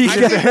she. He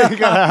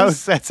got a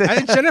house. That's it. I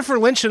think Jennifer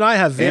Lynch and I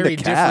have And a very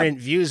cat. different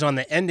views on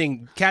the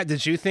ending. Kat,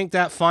 did you think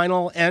that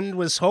final end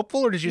was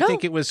hopeful, or did you No.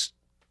 think it was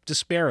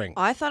despairing?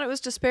 I thought it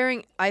was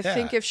despairing. I Yeah.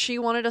 think if she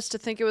wanted us to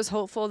think it was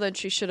hopeful, then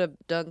she should have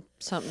done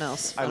something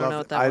else. I don't know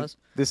what that I- was.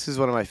 This is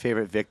one of my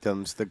favorite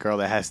victims, the girl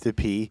that has to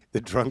pee, the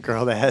drunk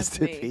girl that has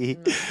to Me.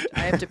 pee. I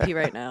have to pee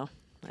right now.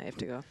 I have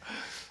to go.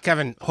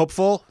 Kevin,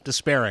 hopeful,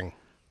 despairing.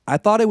 I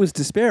thought it was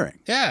despairing.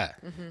 Yeah.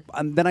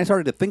 And then I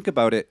started to think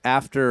about it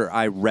after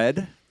I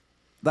read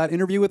that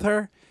interview with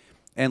her.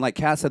 And like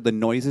Kat said, the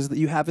noises that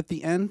you have at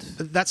the end.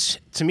 That's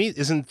to me.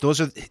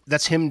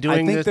 That's him doing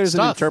I think the there's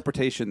an stuff.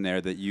 interpretation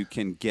there that you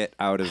can get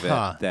out of it.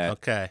 Huh, That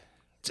okay.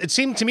 It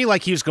seemed to me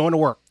like he was going to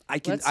work. I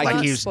can, Let's I not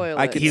can, He was, spoil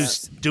I it. can, he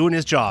was doing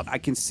his job. I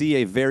can see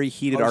a very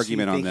heated Oh, so you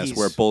argument on think this he's-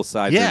 where both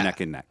sides Yeah. are neck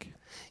and neck.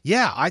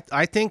 Yeah,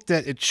 I think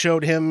that it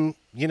showed him,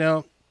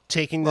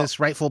 taking this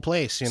rightful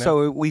place.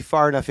 So we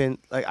far enough in.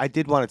 Like, I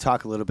did want to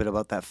talk a little bit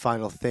about that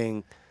final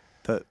thing,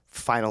 the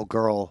final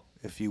girl,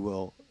 if you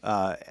will,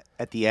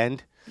 at the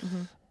end.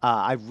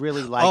 I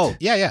really liked. Oh,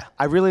 yeah.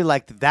 I really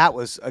liked that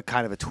was a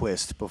kind of a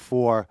twist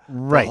before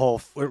Right. the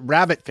whole.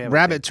 Rabbit. family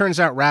Rabbit. thing. Turns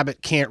out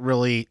Rabbit can't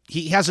really.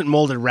 He hasn't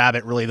molded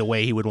Rabbit really the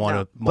way he would want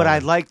to. But I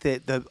like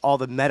the all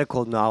the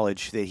medical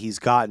knowledge that he's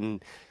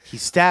gotten. He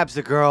stabs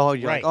the girl.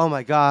 You're Right. like, oh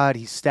my god,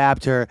 he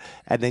stabbed her,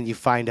 and then you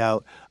find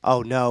out,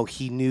 oh no,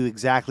 he knew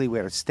exactly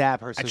where to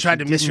stab her. So tried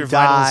she to miss didn't your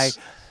die, vitals.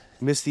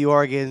 miss the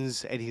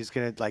organs, and he's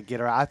gonna get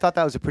her. I thought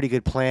that was a pretty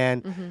good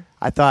plan.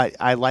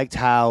 I liked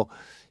how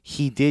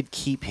he did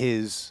keep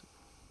his.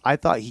 I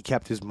thought he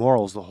kept his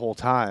morals the whole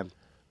time,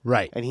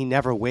 Right. and he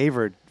never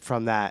wavered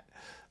from that.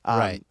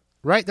 Right.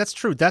 That's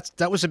true.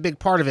 That was a big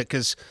part of it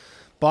because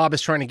Bob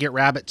is trying to get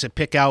Rabbit to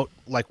pick out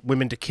like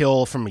women to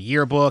kill from a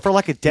yearbook For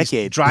like a He's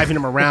decade. driving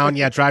him around.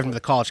 Yeah, driving to the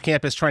college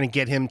campus, trying to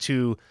get him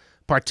to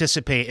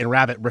participate, and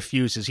Rabbit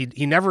refuses.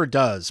 He never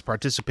does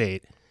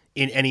participate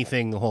in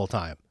anything the whole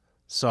time.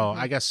 So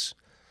I guess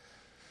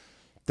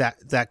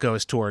that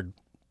goes toward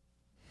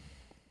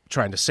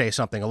trying to say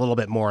something a little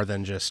bit more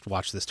than just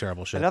watch this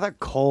terrible shit. Another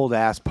cold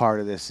ass part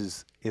of this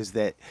is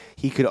that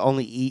he could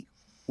only eat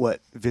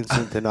what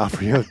Vincent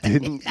D'Onofrio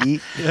didn't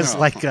eat. It's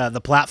like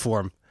the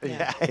platform.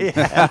 Yeah. He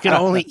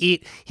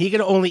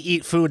could only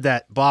eat food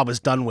that Bob was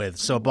done with.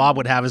 So Bob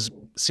would have his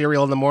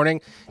cereal in the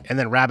morning, and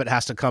then Rabbit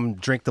has to come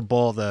drink the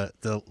bowl of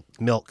the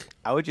milk.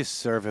 I would just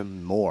serve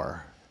him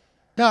more.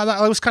 No,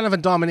 that was kind of a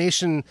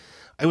domination.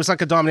 It was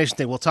like a domination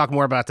thing. We'll talk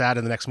more about that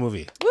in the next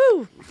movie.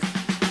 Woo!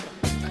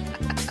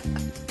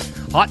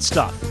 Hot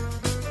stuff.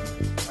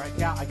 All right,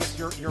 Cal, I guess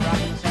you're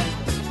wrapping this up.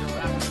 You're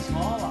wrapping this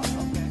all up.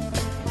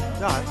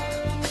 Okay. No.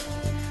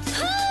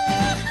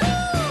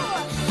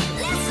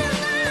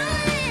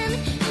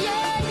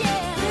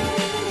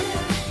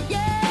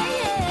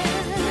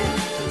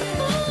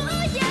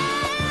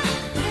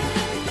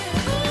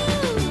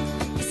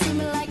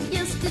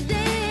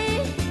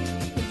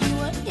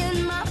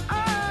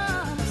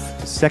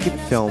 Second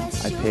film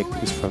I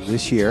picked is from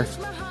this year,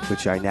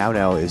 which I now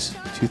know is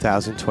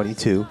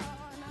 2022,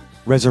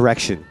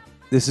 Resurrection.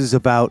 This is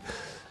about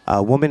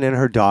a woman and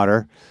her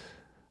daughter.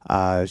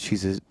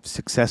 She's a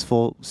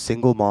successful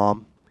single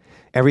mom.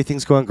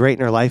 Everything's going great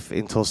in her life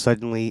until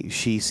suddenly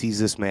she sees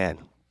this man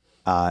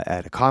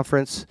at a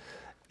conference,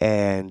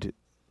 and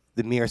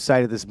the mere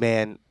sight of this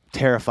man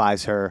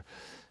terrifies her.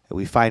 And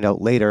we find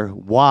out later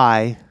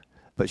why,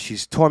 but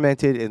she's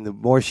tormented, and the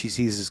more she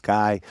sees this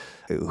guy,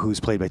 who's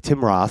played by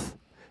Tim Roth,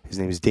 his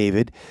name is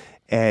David,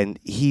 and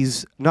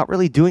he's not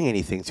really doing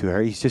anything to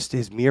her. He's just,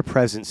 his mere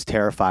presence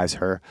terrifies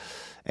her,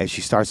 and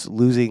she starts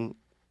losing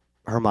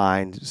her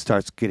mind,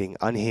 starts getting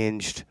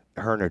unhinged.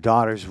 Her and her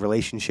daughter's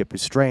relationship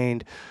is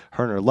strained.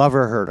 Her and her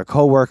lover, her and her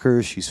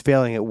coworkers, she's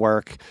failing at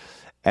work.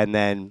 And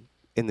then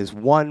in this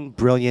one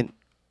brilliant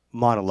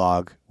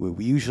monologue, where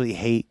we usually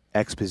hate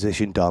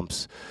exposition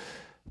dumps,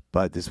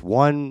 but this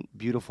one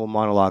beautiful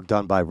monologue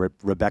done by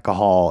Rebecca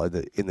Hall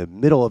in the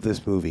middle of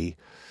this movie,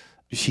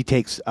 she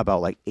takes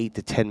about like 8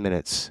 to 10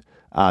 minutes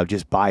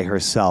just by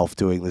herself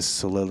doing this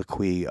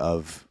soliloquy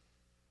of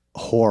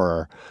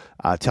horror,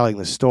 telling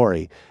the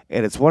story.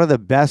 And it's one of the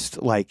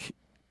best, like,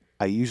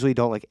 I usually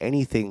don't like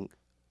anything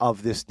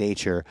of this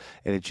nature,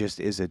 and it just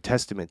is a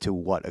testament to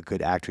what a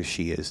good actress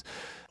she is.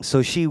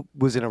 So she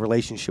was in a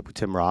relationship with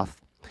Tim Roth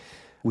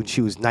when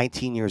she was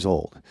 19 years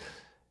old,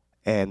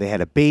 and they had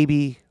a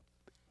baby.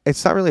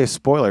 It's not really a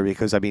spoiler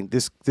because, I mean,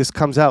 this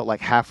comes out like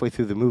halfway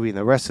through the movie, and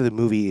the rest of the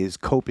movie is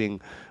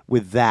coping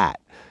with that.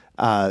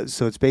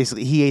 So it's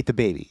basically, he ate the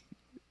baby.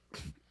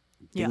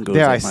 Yeah.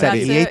 There, I said it.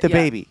 That's He ate the yeah.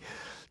 baby.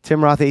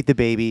 Tim Roth ate the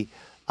baby,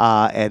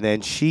 and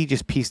then she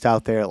just pieced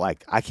out there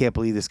like, I can't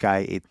believe this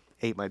guy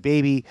ate my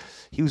baby.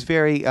 He was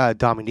very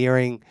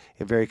domineering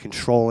and very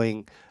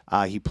controlling.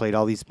 He played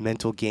all these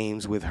mental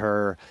games with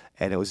her,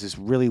 and it was this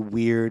really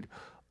weird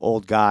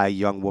old guy,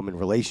 young woman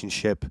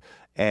relationship.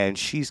 And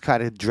she's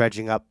kind of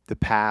dredging up the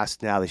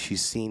past now that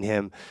she's seen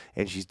him,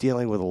 and she's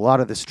dealing with a lot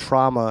of this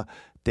trauma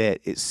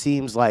that it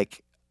seems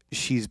like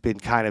she's been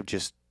kind of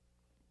just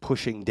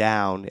pushing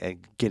down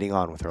and getting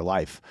on with her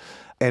life.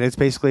 And it's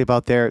basically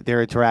about their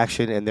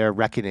interaction and their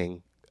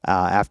reckoning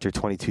after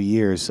 22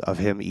 years of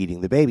him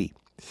eating the baby.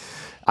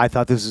 I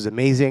thought this was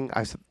amazing.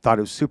 I thought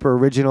it was super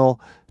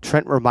original.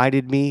 Trent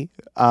reminded me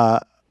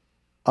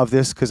of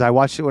this because I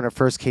watched it when it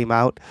first came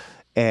out,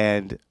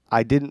 and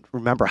I didn't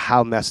remember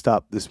how messed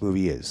up this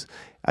movie is.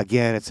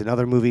 Again, it's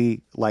another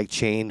movie like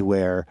Chained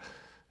where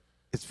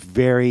it's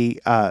very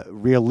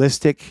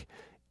realistic,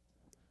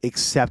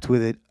 except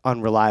with an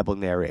unreliable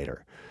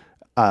narrator.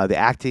 The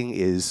acting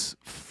is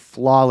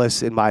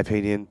flawless, in my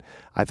opinion.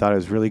 I thought it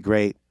was really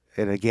great.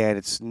 And again,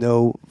 it's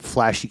no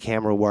flashy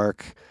camera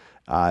work.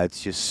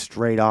 It's just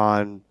straight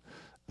on,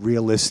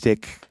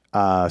 realistic,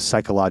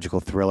 psychological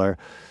thriller.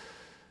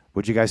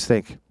 What'd you guys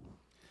think?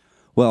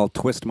 Well,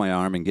 twist my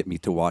arm and get me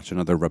to watch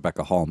another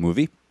Rebecca Hall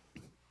movie.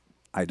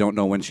 I don't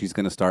know when she's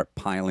going to start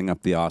piling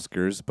up the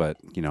Oscars, but,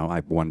 you know,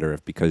 I wonder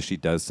if because she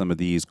does some of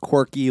these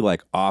quirky,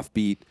 like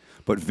offbeat,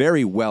 but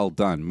very well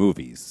done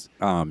movies,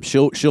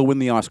 she'll win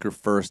the Oscar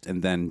first,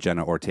 and then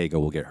Jenna Ortega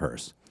will get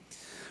hers.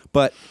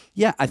 But,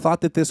 yeah, I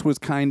thought that this was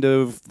kind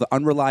of the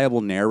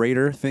unreliable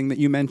narrator thing that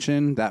you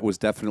mentioned. That was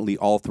definitely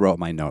all throughout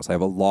my notes. I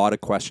have a lot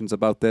of questions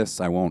about this.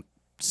 I won't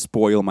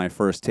spoil my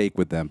first take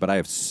with them, but I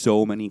have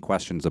so many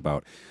questions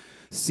about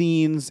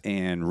scenes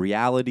and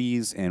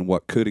realities and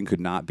what could and could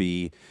not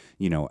be,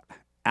 you know,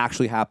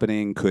 actually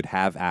happening, could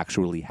have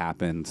actually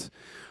happened.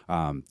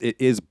 It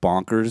is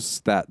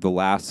bonkers that the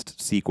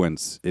last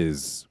sequence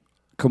is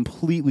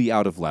completely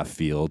out of left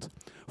field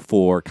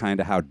for kind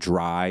of how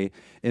dry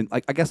and,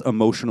 like, I guess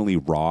emotionally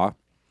raw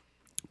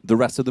the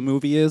rest of the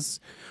movie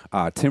is.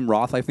 Tim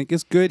Roth, I think,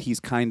 is good.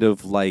 He's kind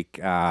of like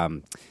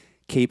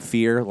Cape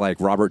Fear, like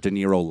Robert De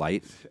Niro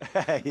light.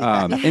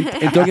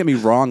 And don't get me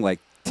wrong, like,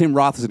 Tim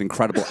Roth is an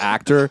incredible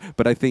actor,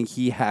 but I think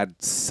he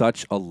had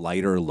such a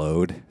lighter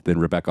load than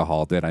Rebecca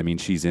Hall did. I mean,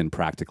 she's in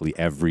practically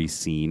every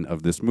scene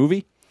of this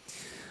movie.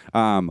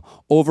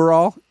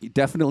 Overall,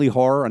 definitely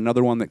horror.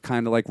 Another one that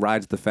kind of like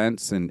rides the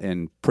fence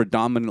and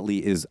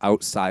predominantly is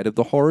outside of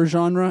the horror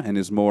genre and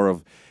is more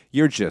of,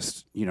 you're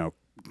just, you know,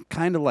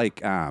 kind of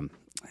like,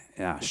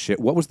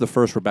 what was the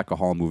first Rebecca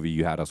Hall movie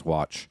you had us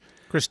watch?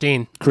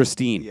 Christine.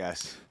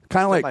 Yes.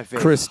 Kind of like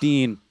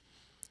Christine.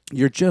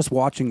 You're just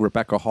watching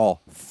Rebecca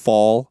Hall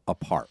fall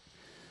apart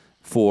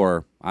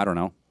for, I don't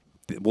know,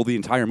 the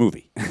entire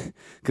movie.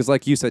 Because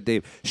like you said,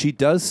 Dave, she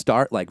does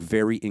start like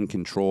very in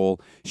control.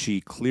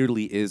 She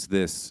clearly is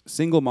this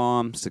single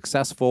mom,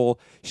 successful.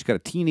 She's got a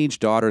teenage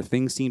daughter.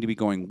 Things seem to be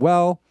going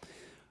well.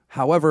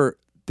 However,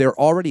 they're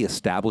already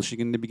establishing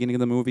in the beginning of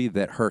the movie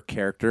that her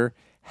character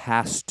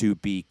has to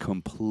be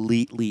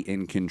completely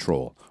in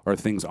control or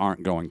things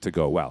aren't going to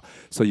go well.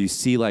 So you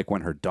see like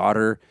when her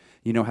daughter,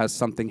 has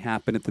something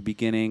happen at the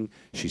beginning,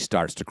 she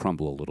starts to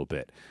crumble a little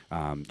bit.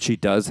 She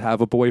does have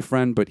a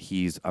boyfriend, but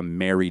he's a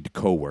married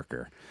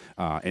coworker,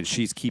 and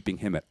she's keeping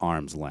him at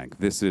arm's length.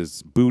 This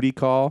is booty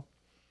call.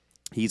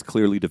 He's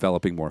clearly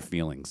developing more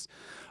feelings.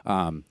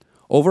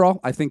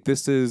 Overall, I think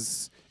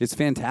it's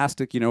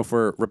fantastic.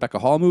 For Rebecca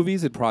Hall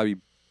movies, it'd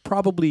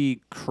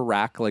probably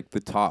crack like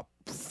the top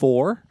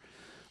 4.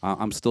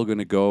 I'm still going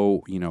to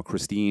go,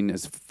 Christine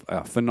is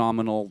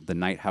phenomenal. The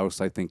Night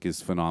House, I think,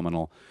 is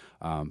phenomenal.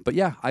 But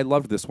yeah, I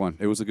loved this one.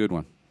 It was a good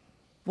one.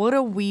 What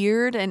a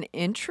weird and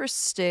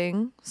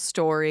interesting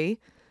story.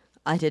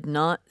 I did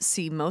not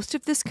see most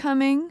of this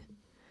coming.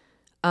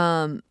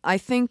 I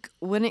think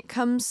when it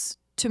comes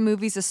to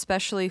movies,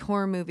 especially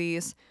horror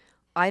movies,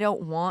 I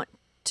don't want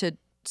to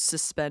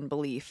suspend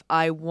belief.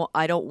 I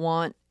don't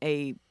want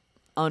a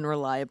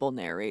unreliable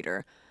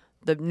narrator.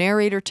 The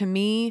narrator to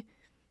me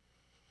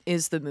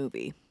is the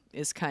movie,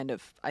 is kind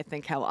of, I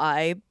think, how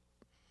I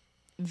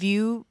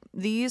view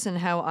these and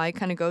how I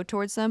kind of go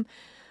towards them.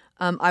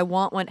 I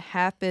want what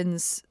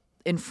happens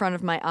in front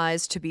of my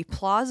eyes to be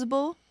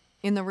plausible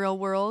in the real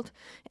world,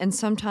 and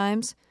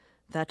sometimes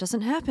that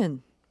doesn't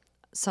happen.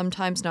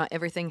 Sometimes not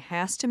everything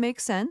has to make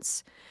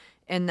sense,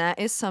 and that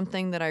is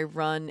something that I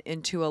run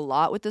into a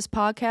lot with this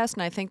podcast,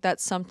 and I think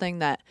that's something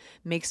that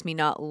makes me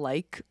not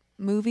like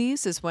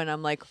movies, is when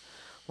I'm like,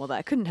 well,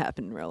 that couldn't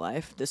happen in real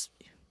life.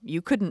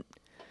 You couldn't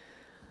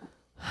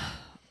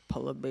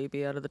pull a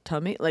baby out of the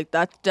tummy. Like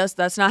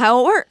that's not how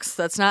it works.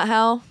 That's not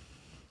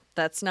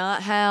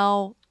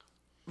how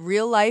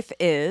real life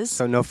is.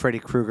 So no Freddy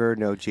Krueger,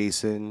 no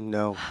Jason,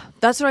 no.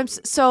 That's what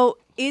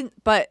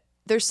but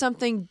there's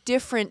something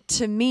different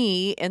to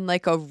me in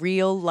like a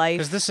real life.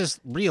 Because this is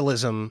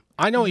realism.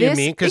 I know what you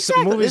mean. Because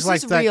exactly, movies like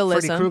that,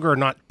 realism. Freddy Krueger, are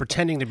not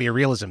pretending to be a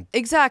realism.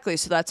 Exactly.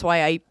 So that's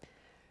why I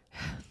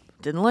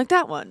didn't like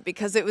that one,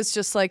 because it was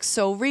just like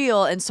so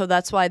real. And so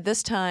that's why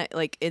this time,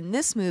 like in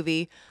this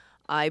movie,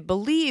 I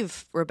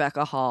believe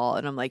Rebecca Hall,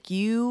 and I'm like,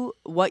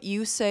 what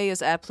you say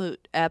is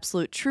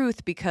absolute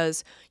truth,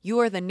 because you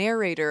are the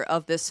narrator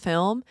of this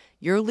film.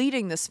 You're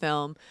leading this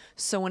film.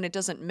 So when it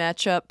doesn't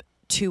match up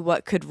to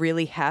what could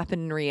really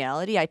happen in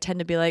reality, I tend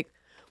to be like,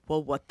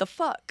 well, what the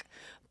fuck?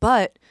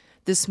 But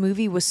this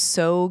movie was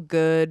so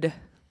good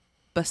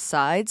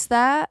besides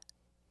that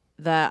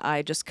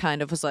I just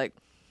kind of was like,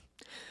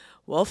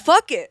 well,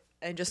 fuck it.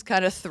 And just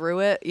kind of threw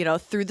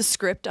the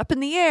script up in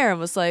the air and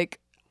was like,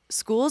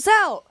 school's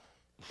out.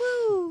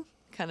 Woo,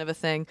 kind of a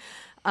thing.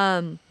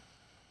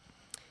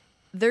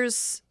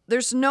 There's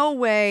no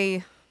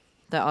way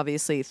that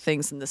obviously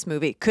things in this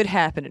movie could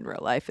happen in real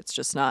life. It's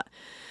just not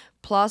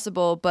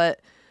plausible. But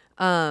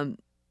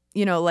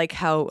like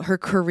how her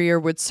career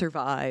would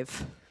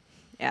survive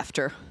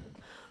after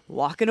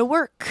walking to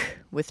work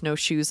with no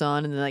shoes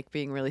on and like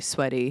being really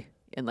sweaty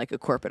in like a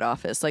corporate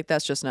office. Like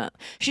that's just not.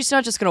 She's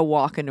not just gonna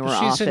walk into her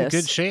office. She's in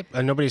good shape.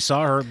 Nobody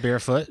saw her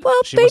barefoot.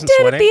 Well, she they wasn't did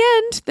sweating. at the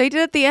end. They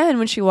did at the end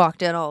when she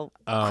walked in all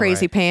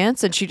crazy right.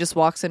 pants, and she just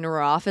walks into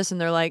her office, and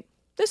they're like,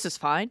 "This is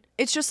fine."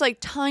 It's just like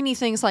tiny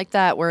things like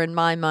that, where in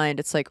my mind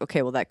it's like,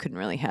 okay, well that couldn't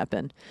really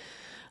happen.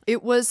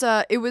 It was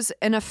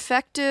an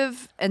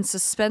effective and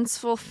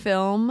suspenseful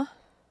film,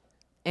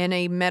 and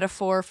a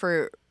metaphor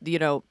for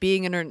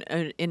being in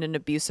an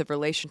abusive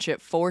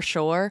relationship for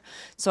sure.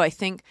 So I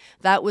think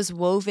that was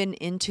woven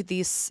into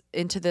this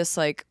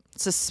like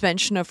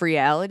suspension of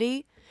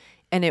reality,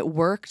 and it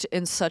worked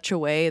in such a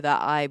way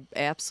that I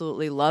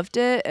absolutely loved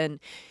it. And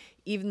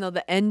even though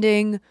the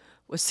ending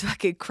was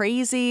fucking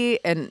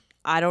crazy, and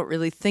I don't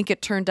really think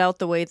it turned out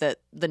the way that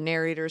the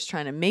narrator is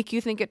trying to make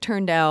you think it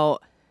turned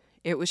out,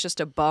 it was just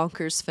a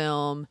bonkers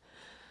film,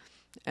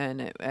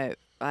 and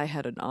I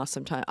had an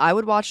awesome time. I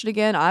would watch it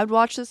again. I would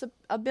watch this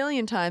a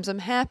billion times. I'm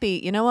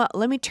happy. You know what?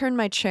 Let me turn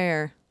my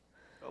chair.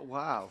 Oh,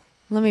 wow.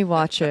 Let me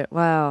watch it.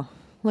 Wow.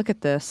 Look at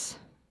this.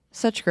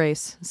 Such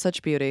grace.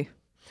 Such beauty.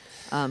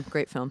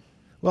 Great film.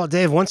 Well,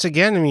 Dave, once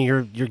again, I mean,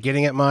 you're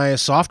getting at my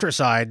softer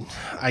side,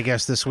 I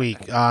guess, this week.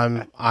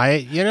 I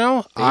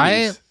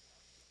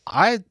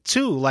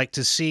too like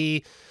to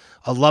see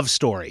a love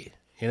story,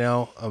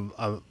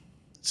 a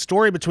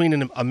story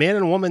between a man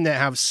and a woman that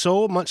have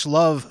so much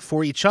love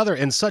for each other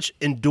and such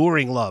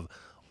enduring love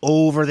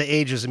over the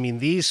ages. I mean,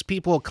 these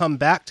people come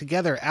back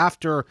together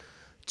after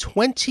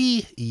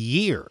 20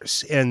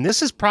 years. And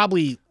this is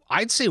probably,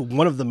 I'd say,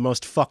 one of the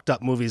most fucked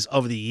up movies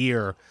of the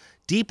year.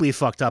 Deeply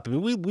fucked up. I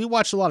mean, we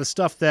watch a lot of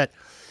stuff that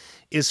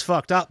is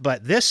fucked up,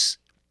 but this,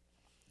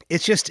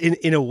 it's just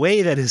in a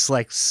way that is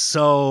like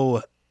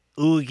so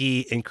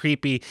oogie and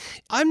creepy.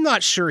 I'm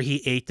not sure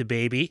he ate the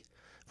baby.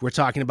 We're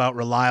talking about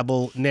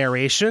reliable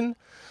narration.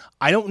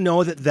 I don't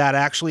know that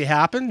actually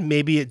happened.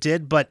 Maybe it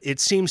did, but it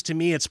seems to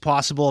me it's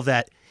possible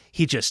that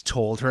he just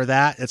told her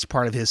that. It's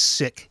part of his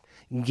sick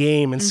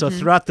game. And so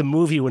throughout the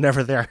movie,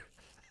 whenever they're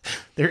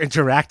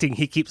interacting,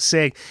 he keeps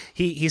saying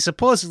he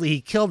supposedly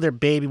he killed their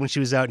baby when she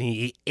was out, and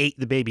he ate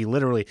the baby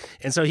literally.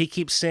 And so he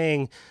keeps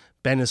saying,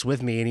 Ben is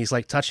with me, and he's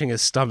like touching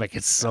his stomach.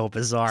 It's so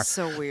bizarre.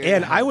 So weird.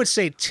 And I would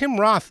say Tim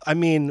Roth, I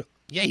mean,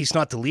 yeah, he's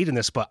not the lead in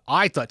this, but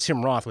I thought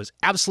Tim Roth was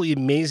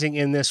absolutely amazing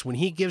in this when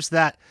he gives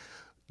that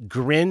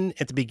grin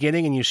at the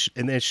beginning, and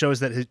and it shows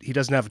that he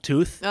doesn't have a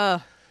tooth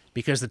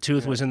because the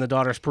tooth was in the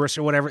daughter's purse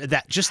or whatever.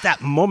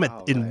 That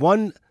moment in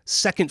 1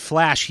 second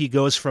flash, he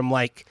goes from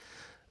like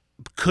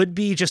could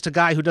be just a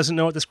guy who doesn't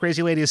know what this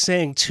crazy lady is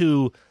saying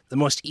to the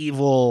most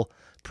evil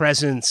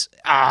presence.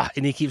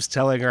 And he keeps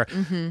telling her,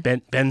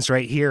 Ben's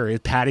right here,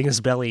 patting his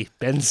belly.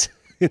 Ben's.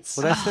 Well,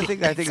 that's the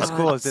thing I think is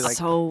cool. Is that, like,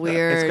 so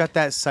weird. It's got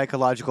that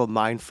psychological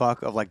mind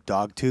fuck of like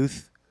dog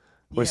tooth,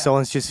 where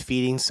someone's just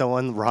feeding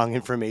someone wrong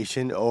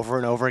information over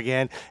and over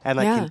again, and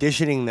like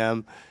conditioning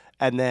them,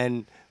 and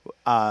then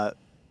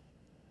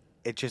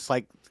it just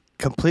like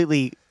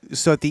completely.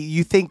 So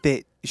you think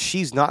that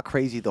she's not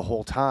crazy the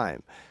whole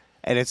time,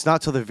 and it's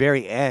not till the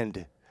very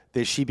end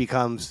that she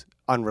becomes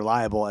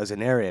unreliable as a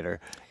narrator,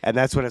 and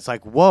that's when it's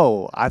like,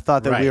 whoa! I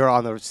thought that we were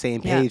on the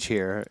same page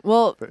here.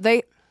 Well,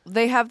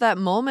 they have that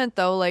moment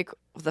though, like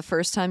the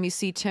first time you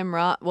see Tim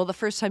Roth. Well, the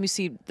first time you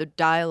see the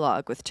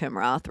dialogue with Tim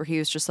Roth, where he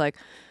was just like,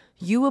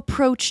 "You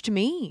approached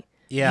me.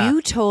 Yeah.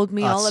 You told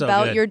me all so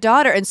about good. your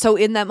daughter." And so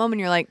in that moment,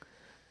 you're like,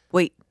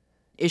 "Wait,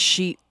 is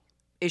she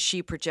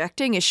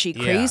projecting? Is she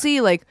crazy?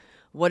 Like,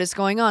 what is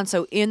going on?"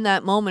 So in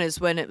that moment is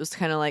when it was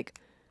kind of like,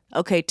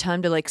 okay,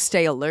 time to like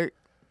stay alert,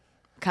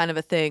 kind of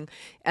a thing.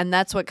 And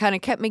that's what kind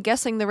of kept me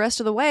guessing the rest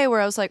of the way, where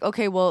I was like,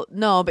 okay, well,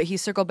 no, but he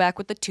circled back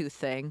with the tooth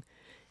thing.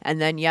 And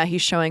then,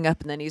 he's showing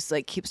up, and then he's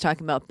like, keeps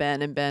talking about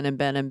Ben and Ben and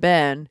Ben and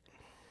Ben.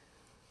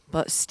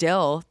 But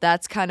still,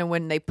 that's kind of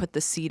when they put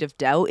the seed of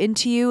doubt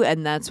into you,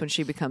 and that's when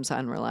she becomes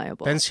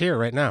unreliable. Ben's here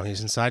right now.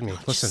 He's inside me.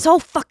 Listen, So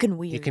fucking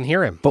weird. you can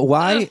hear him. But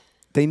why?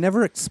 They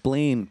never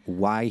explain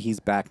why he's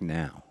back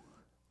now.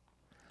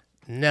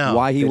 No.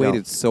 Why he they waited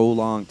don't. so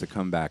long to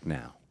come back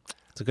now.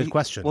 It's a good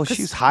question. Well,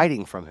 she's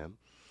hiding from him.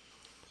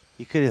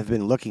 You could have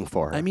been looking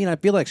for her. I mean, I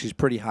feel like she's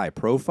pretty high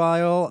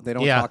profile. They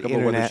don't talk about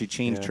whether Internet, she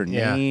changed her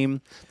Yeah.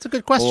 name. It's a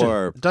good question.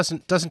 Or- It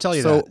doesn't tell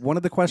you So that. one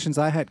of the questions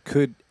I had,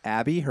 could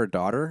Abby, her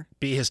daughter,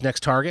 Be his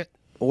next target?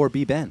 or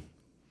be Ben?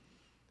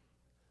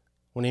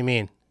 What do you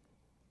mean?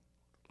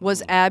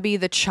 Was Abby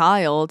the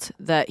child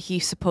that he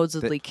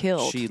supposedly That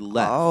killed? She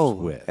left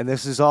with. and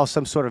this is all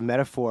some sort of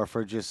metaphor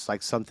for just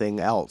like something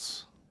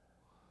else.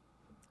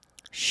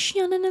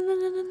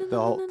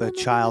 The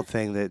child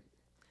thing that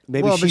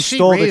maybe well, she but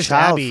stole the raised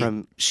child Abby.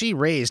 from. She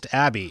raised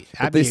Abby.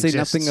 But Abby they say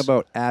exists. nothing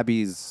about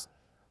Abby's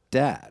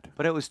dad.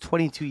 But it was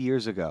 22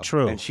 years ago.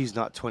 True. And she's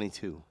not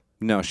 22.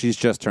 No, she's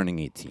just turning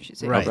 18.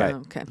 She's Right.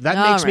 Okay. That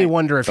All makes me right.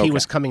 wonder if he Okay.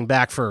 was coming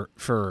back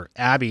for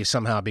Abby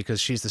somehow,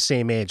 because she's the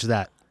same age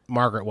that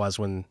Margaret was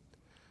when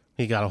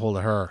he got a hold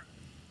of her.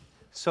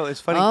 So it's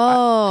funny.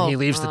 Oh. He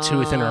leaves the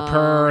tooth in her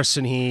purse,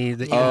 and he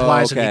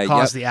implies that okay, he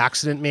caused yep. the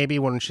accident maybe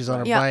when she's on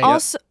her Yeah.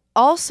 bike.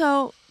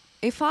 Also,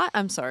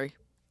 I'm sorry.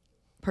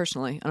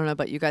 Personally, I don't know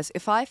about you guys.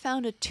 If I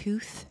found a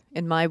tooth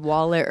in my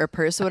wallet or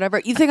purse or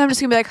whatever, you think I'm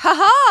just gonna be like, "Ha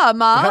ha,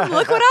 mom!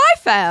 Look what I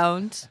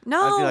found!"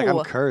 No, I'd be like,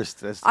 I'm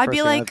cursed. That's the I'd first be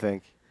thing like- I'd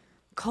think.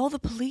 call the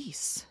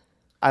police.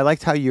 I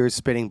liked how you're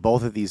spinning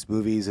both of these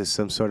movies as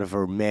some sort of a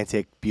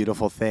romantic,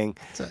 beautiful thing.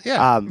 So,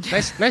 yeah, Um,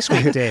 nice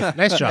week, Dave.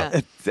 Nice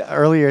job.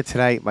 Earlier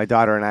tonight, my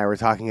daughter and I were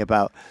talking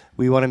about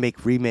we want to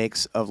make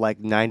remakes of like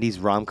 90s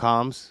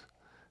rom-coms,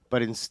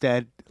 but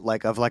instead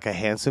like of like a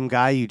handsome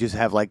guy, you just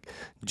have like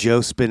Joe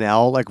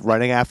Spinell like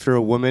running after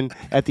a woman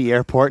at the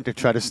airport to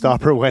try to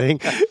stop her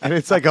wedding, and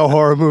it's like a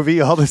horror movie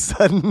all of a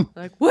sudden.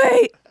 Like,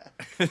 wait.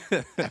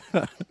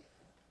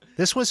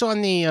 This was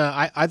on the.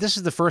 This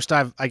is the first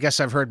I guess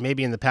I've heard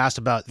maybe in the past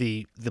about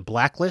the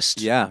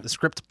blacklist. Yeah. The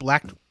script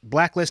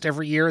blacklist.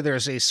 Every year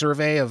there's a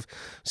survey of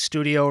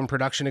studio and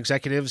production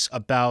executives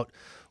about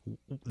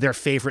their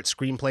favorite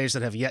screenplays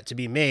that have yet to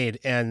be made,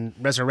 and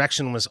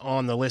Resurrection was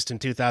on the list in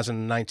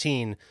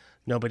 2019.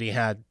 Nobody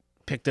had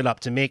picked it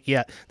up to make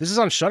yet. This is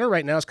on Shudder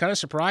right now. I was kind of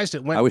surprised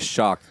it went. I was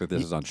shocked that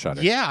this is on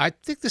Shudder. Yeah, I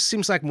think this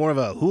seems like more of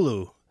a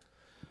Hulu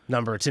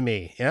number to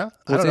me. Yeah,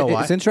 I don't know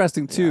why. It's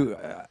interesting too.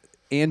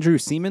 Andrew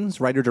Siemens,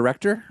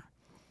 writer-director.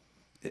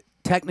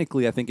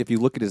 Technically, I think if you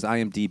look at his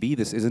IMDb,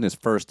 this isn't his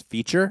first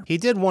feature, He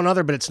did one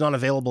other, but it's not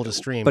available to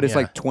stream. but it's yeah.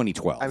 like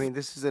 2012. I mean,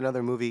 this is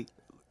another movie,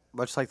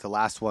 much like the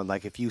last one.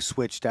 Like if you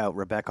switched out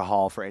Rebecca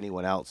Hall for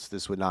anyone else,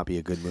 this would not be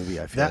a good movie.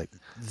 I feel like.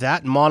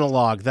 that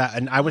monologue,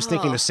 and I was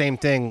thinking the same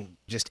thing.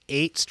 Just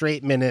 8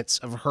 straight minutes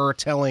of her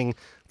telling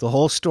the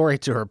whole story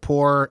to her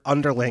poor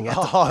underling.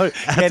 An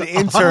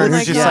intern my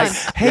who's just God.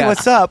 like, "Hey, Yeah.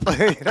 what's up?"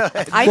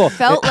 I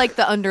felt like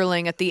the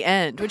underling at the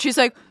end when she's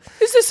like,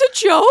 "Is this a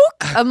joke?"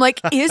 I'm like,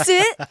 "Is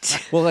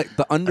it?" well, like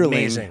the underling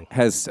Amazing.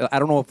 has. I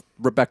don't know if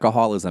Rebecca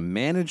Hall is a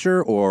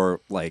manager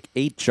or like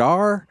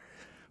HR,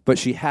 but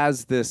she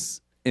has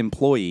this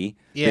employee.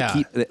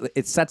 Yeah.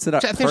 It sets it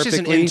up I think she's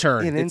an perfectly.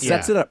 intern. It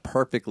sets it up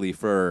perfectly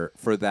for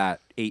that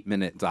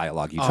 8-minute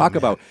dialogue you Oh, talk man.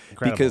 about.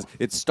 Incredible. Because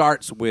it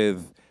starts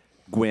with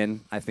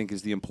Gwen, I think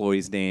is the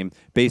employee's name,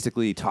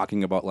 basically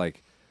talking about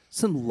like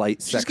some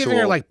light She's sexual. giving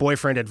her like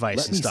boyfriend advice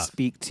Let and me stuff.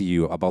 speak to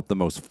you about the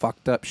most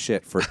fucked up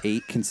shit for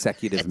 8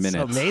 consecutive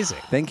minutes. amazing.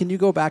 Then can you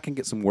go back and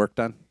get some work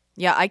done?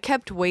 Yeah, I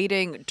kept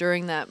waiting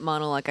during that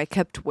monologue. I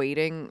kept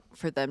waiting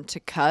for them to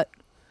cut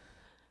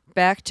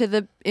back to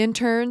the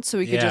intern so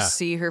we could Yeah. just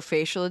see her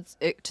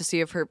to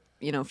see if her,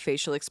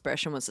 facial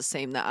expression was the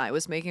same that I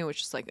was making,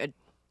 which is like a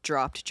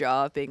dropped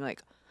jaw of being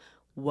like,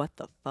 what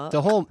the fuck?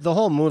 The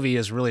whole movie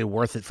is really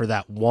worth it for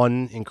that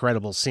one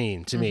incredible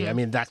scene to Mm-hmm. me. I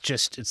mean,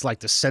 it's like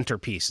the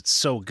centerpiece. It's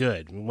so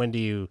good. When do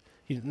you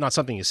not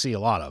something you see a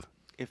lot of.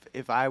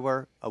 If I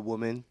were a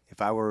woman, if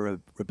I were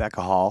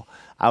Rebecca Hall,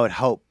 I would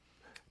hope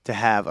to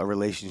have a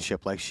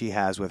relationship like she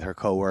has with her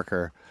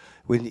coworker.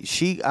 When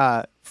she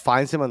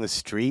finds him on the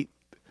street,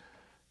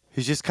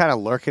 he's just kind of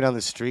lurking on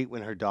the street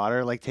when her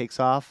daughter like takes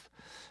off.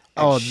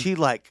 And she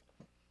like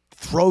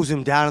throws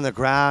him down on the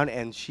ground,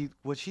 and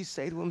would she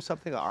say to him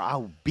something? Or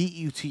I'll beat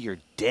you till you're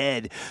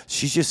dead.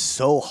 She's just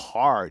so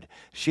hard.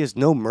 She has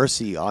no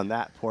mercy on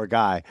that poor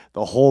guy.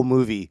 The whole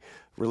movie.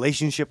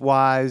 Relationship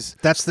wise,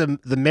 That's the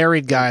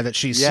married guy that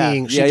she's Yeah.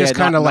 seeing. She Yeah, just yeah,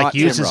 kind of not like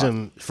Tim uses Roth.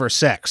 him for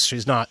sex.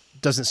 She's not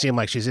doesn't seem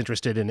like she's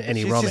interested in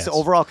any she's romance. just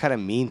overall kind of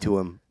mean to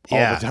him all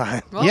Yeah. the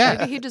time. Well, Yeah.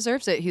 maybe he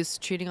deserves it. He's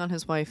cheating on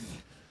his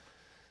wife.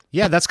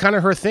 Yeah, that's kind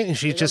of her thing.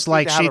 She's just seem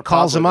like to have she a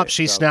calls problem him with up, it,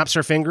 she so. snaps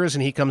her fingers,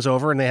 and he comes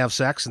over, and they have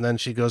sex, and then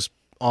she goes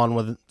on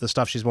with the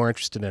stuff she's more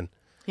interested in.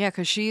 Yeah,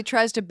 because she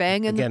tries to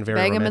bang Again, very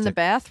him in the romantic.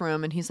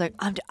 bathroom, and he's like,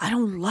 I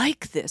don't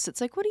like this.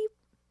 It's like,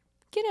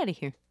 get out of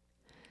here.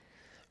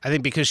 I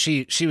think because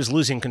she was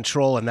losing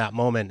control in that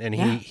moment, and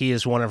Yeah. he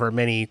is one of her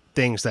many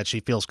things that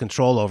she feels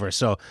control over.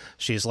 So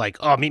she's like,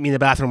 "Oh, meet me in the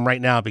bathroom right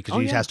now," because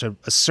she yeah. has to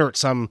assert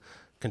some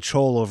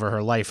control over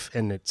her life,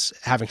 and it's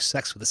having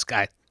sex with this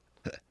guy.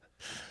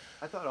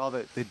 I thought all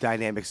the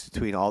dynamics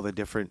between all the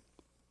different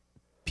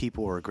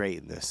people were great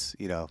in this.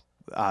 They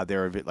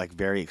were like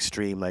very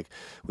extreme. Like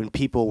when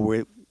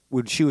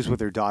she was with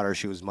her daughter,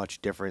 she was much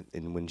different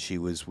than when she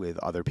was with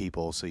other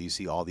people. So you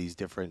see all these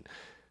different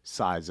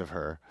sides of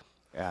her.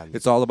 And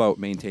It's all about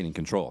maintaining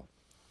control.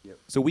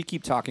 So we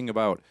keep talking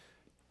about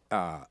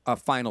a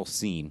final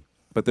scene,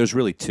 but there's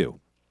really 2.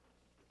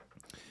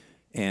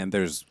 And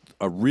there's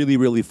a really,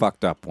 really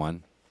fucked up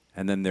one,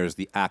 and then there's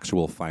the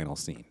actual final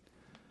scene.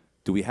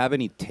 Do we have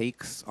any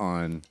takes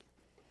on...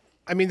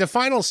 I mean, the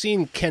final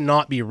scene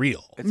cannot be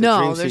real. it's a No,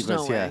 dream there's no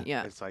sequence, way,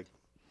 yeah. It's like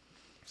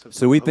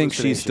So we think she's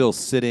hallucination. still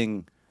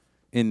sitting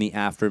in the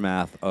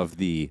aftermath of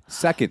the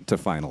second to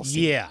final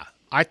scene. Yeah,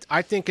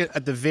 I think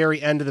at the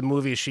very end of the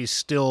movie, she's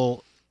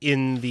still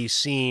in the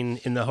scene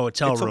in the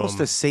hotel It's room. almost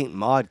a Saint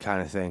Maud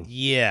kind of thing.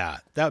 Yeah,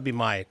 that would be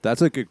my.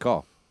 That's a good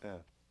call.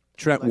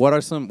 Trent, what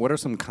are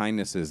some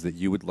kindnesses that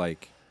you would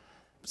like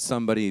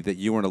somebody that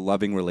you were in a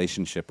loving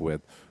relationship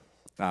with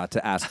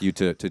to ask you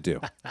to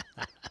do?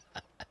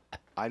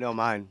 I know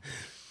mine.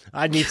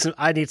 I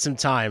need some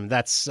time.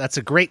 That's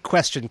a great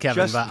question,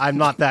 Kevin. Just- but I'm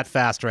not that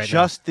fast right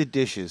Just the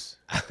dishes.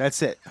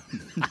 That's it.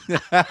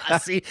 now.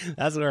 See,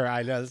 that's where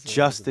I know.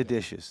 Just the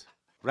dishes.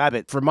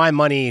 Rabbit. For my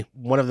money,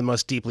 one of the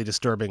most deeply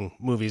disturbing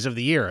movies of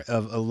the year.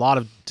 Of a lot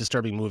of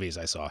disturbing movies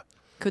I saw.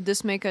 Could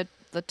this make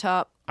the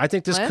top? I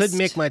think this could List?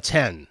 make my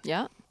 10.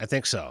 Yeah. I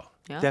think so.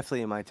 Yeah.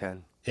 Definitely in my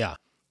 10. Yeah.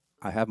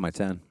 I have my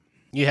 10.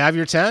 You have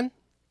your 10?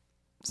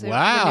 Save it for the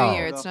Wow. new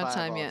year. It's not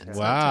time yet. It's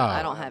not Wow. time.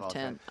 I don't have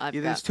 10. I've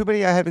Yeah, there's got. too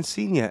many I haven't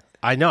seen yet.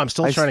 I know. I'm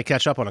still I trying to s-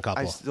 catch up on a I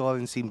couple. still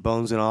haven't seen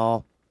Bones and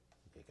All.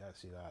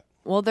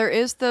 Well, there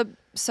is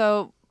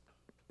so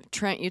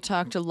Trent, you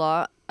talked a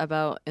lot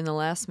about in the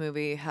last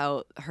movie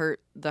how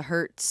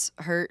hurts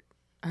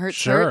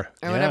Sure. or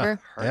yeah. whatever.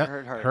 Yeah.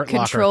 Hurt. Hurt Locker.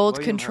 Controlled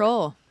William Hurt.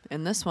 control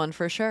in this one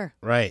for sure.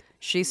 Right.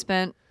 She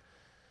spent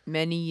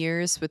many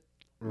years with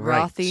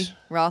Right.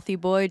 Rothy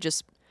boy,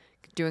 just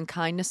doing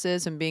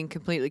kindnesses and being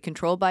completely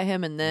controlled by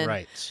him, and then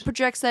Right.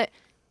 projects that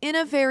in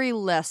a very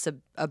less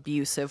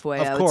abusive way,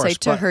 Of I course. would say,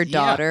 to but her yeah,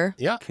 daughter.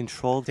 Yeah.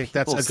 Controlled I think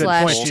that's a people. good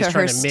Slash point. She's to her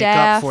trying to make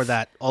staff. up for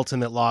that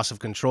ultimate loss of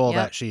control Yep.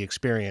 that she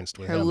experienced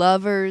with Her him.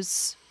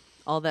 lovers,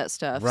 all that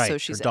stuff. Right. So her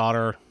she's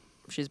daughter.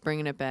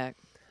 bringing it back.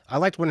 I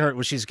liked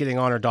when she's getting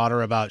on her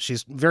daughter about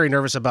she's very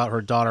nervous about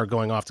her daughter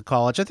going off to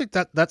college. I think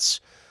that's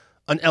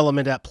an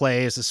element at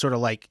play is this sort of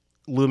like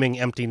looming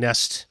empty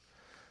nest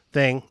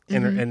thing,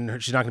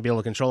 and she's not going to be able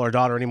to control her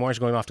daughter anymore. She's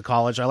going off to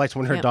college. I liked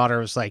when her Yep. daughter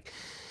was like,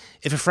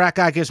 "If a frat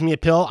guy gives me a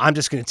pill, I'm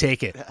just going to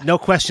take it, no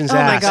questions Oh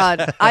my asked."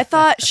 god. I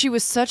thought she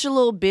was such a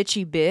little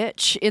bitchy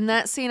bitch in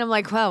that scene. I'm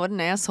like, wow, what an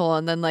asshole.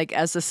 And then like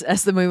as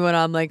the movie went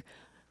on, I'm like,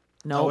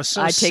 no, Oh, it's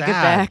so I take it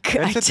sad. back. That's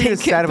I the thing take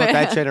that's it sad about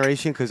that back.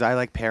 generation because I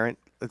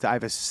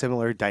have a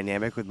similar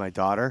dynamic with my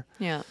daughter,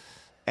 Yeah.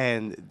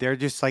 and they're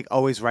just like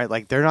always right.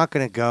 Like they're not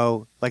gonna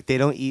go like they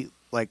don't eat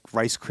like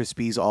Rice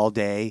Krispies all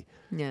day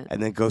Yeah.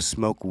 and then go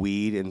smoke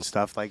weed and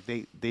stuff. Like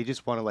they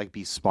just want to like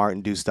be smart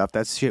and do stuff.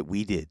 That's shit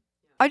we did.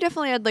 I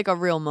definitely had like a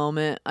real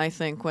moment, I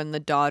think, when the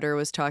daughter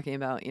was talking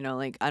about,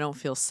 like, I don't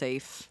feel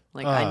safe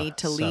like I need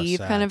to so leave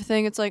sad. kind of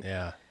thing. It's like,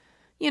 Yeah.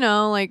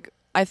 like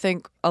I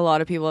think a lot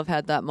of people have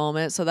had that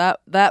moment. So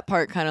that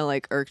part kind of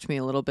like irked me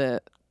a little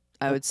bit.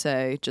 I would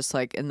say just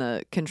like in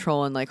the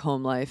control and like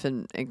home life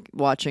and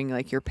watching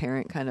like your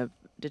parent kind of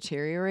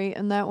deteriorate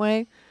in that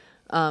way.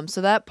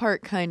 So that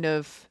part kind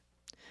of,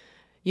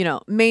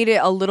 made it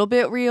a little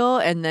bit real,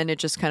 and then it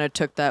just kind of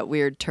took that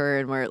weird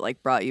turn where it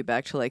like brought you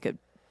back to like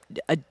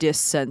a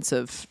sense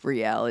of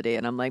reality.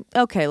 And I'm like,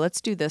 okay,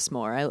 let's do this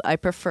more. I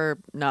prefer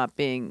not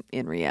being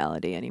in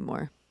reality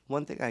anymore.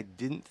 One thing I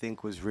didn't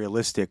think was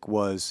realistic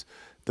was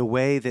the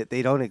way that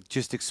they don't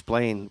just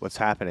explain what's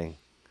happening.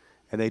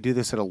 And they do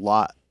this in a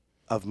lot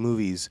of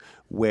movies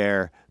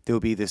where there will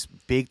be this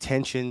big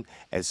tension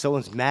and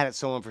someone's mad at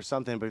someone for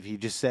something, but if you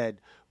just said,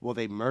 well,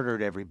 they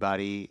murdered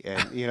everybody,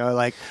 and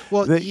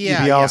Well, you'd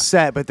yeah, be all yeah.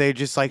 set, but they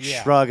just like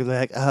Yeah. shrug and they're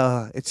like,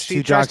 oh, it's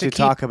too tries dark to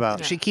talk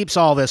about. She keeps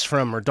all this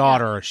from her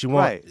daughter. She won't,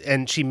 Right.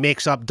 and she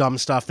makes up dumb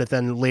stuff that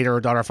then later her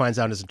daughter finds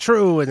out isn't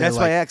true. And That's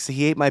they're my like, ex.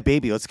 He ate my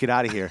baby. Let's get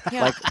out of here.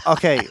 Yeah. Like,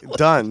 okay,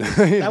 done.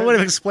 that would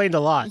have explained a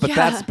lot. But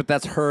Yeah.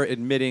 that's her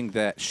admitting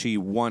that she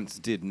once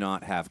did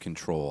not have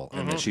control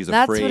and that she's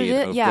That's what it afraid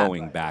is, of yeah.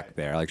 going back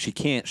there. Like she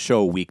can't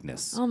show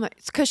weakness. Oh my!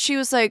 It's because she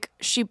was like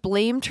she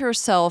blamed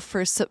herself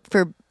for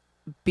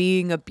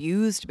being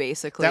abused,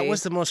 basically. That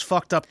was the most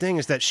fucked up thing,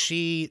 is that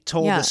she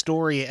told Yeah. the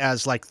story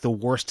as like the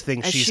worst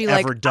thing And she's she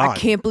ever like, done. I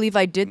can't believe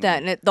I did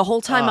that. And the whole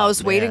time I Oh,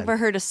 was waiting man. for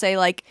her to say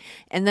like,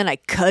 and then I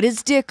cut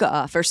his dick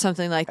off or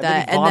something like And then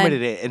that. he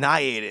vomited it, and I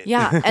ate it.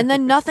 Yeah, and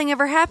then nothing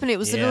ever happened. It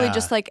was literally Yeah.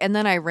 just like, and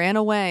then I ran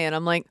away, and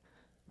I'm like,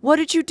 what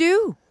did you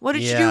do? What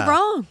did you do Yeah.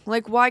 wrong?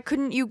 Like, why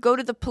couldn't you go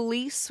to the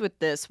police with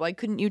this? Why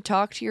couldn't you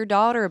talk to your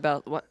daughter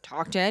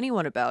talk to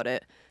anyone about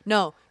it?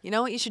 No, you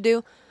know what you should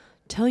do?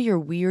 Tell your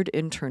weird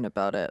intern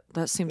about it.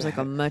 That seems like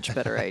a much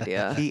better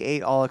idea. He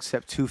ate all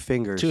except 2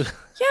 fingers. Yeah,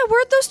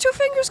 where'd those 2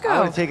 fingers I would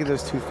go? have taken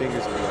those 2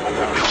 fingers and been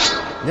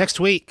like, no. Next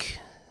week,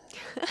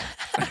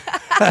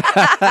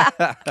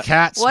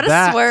 Cat's What a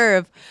back.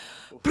 swerve.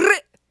 Brr.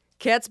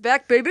 Cat's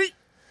back, baby.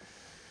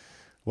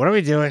 What are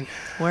we doing?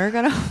 We're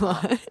going to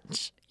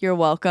watch. You're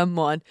welcome,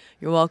 one.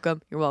 You're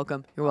welcome. You're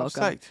welcome. You're I'm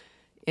welcome. psyched.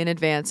 In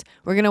advance.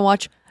 We're going to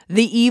watch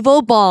The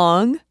Evil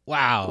Bong.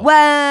 Wow.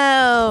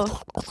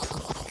 Wow.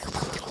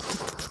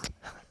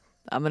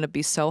 I'm going to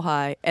be so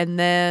high. And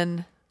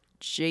then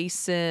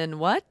Jason,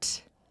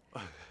 what?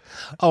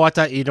 Oh, I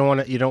thought you don't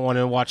want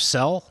to watch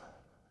Cell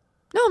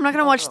No, I'm not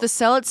going to watch The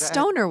Cell. It's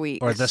Stoner Week.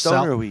 or the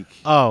Stoner Cell. Week.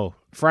 Oh,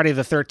 Friday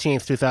the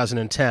 13th,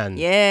 2010.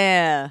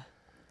 Yeah.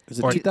 Is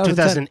it Or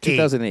 2008?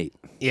 2008.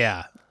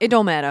 Yeah. It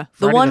don't matter. The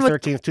Friday one the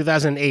with 13th,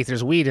 2008.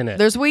 There's weed in it.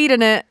 there's weed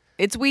in it.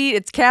 It's weed.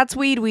 It's Cat's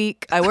Weed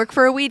Week. I work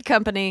for a weed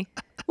company.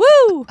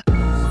 Woo!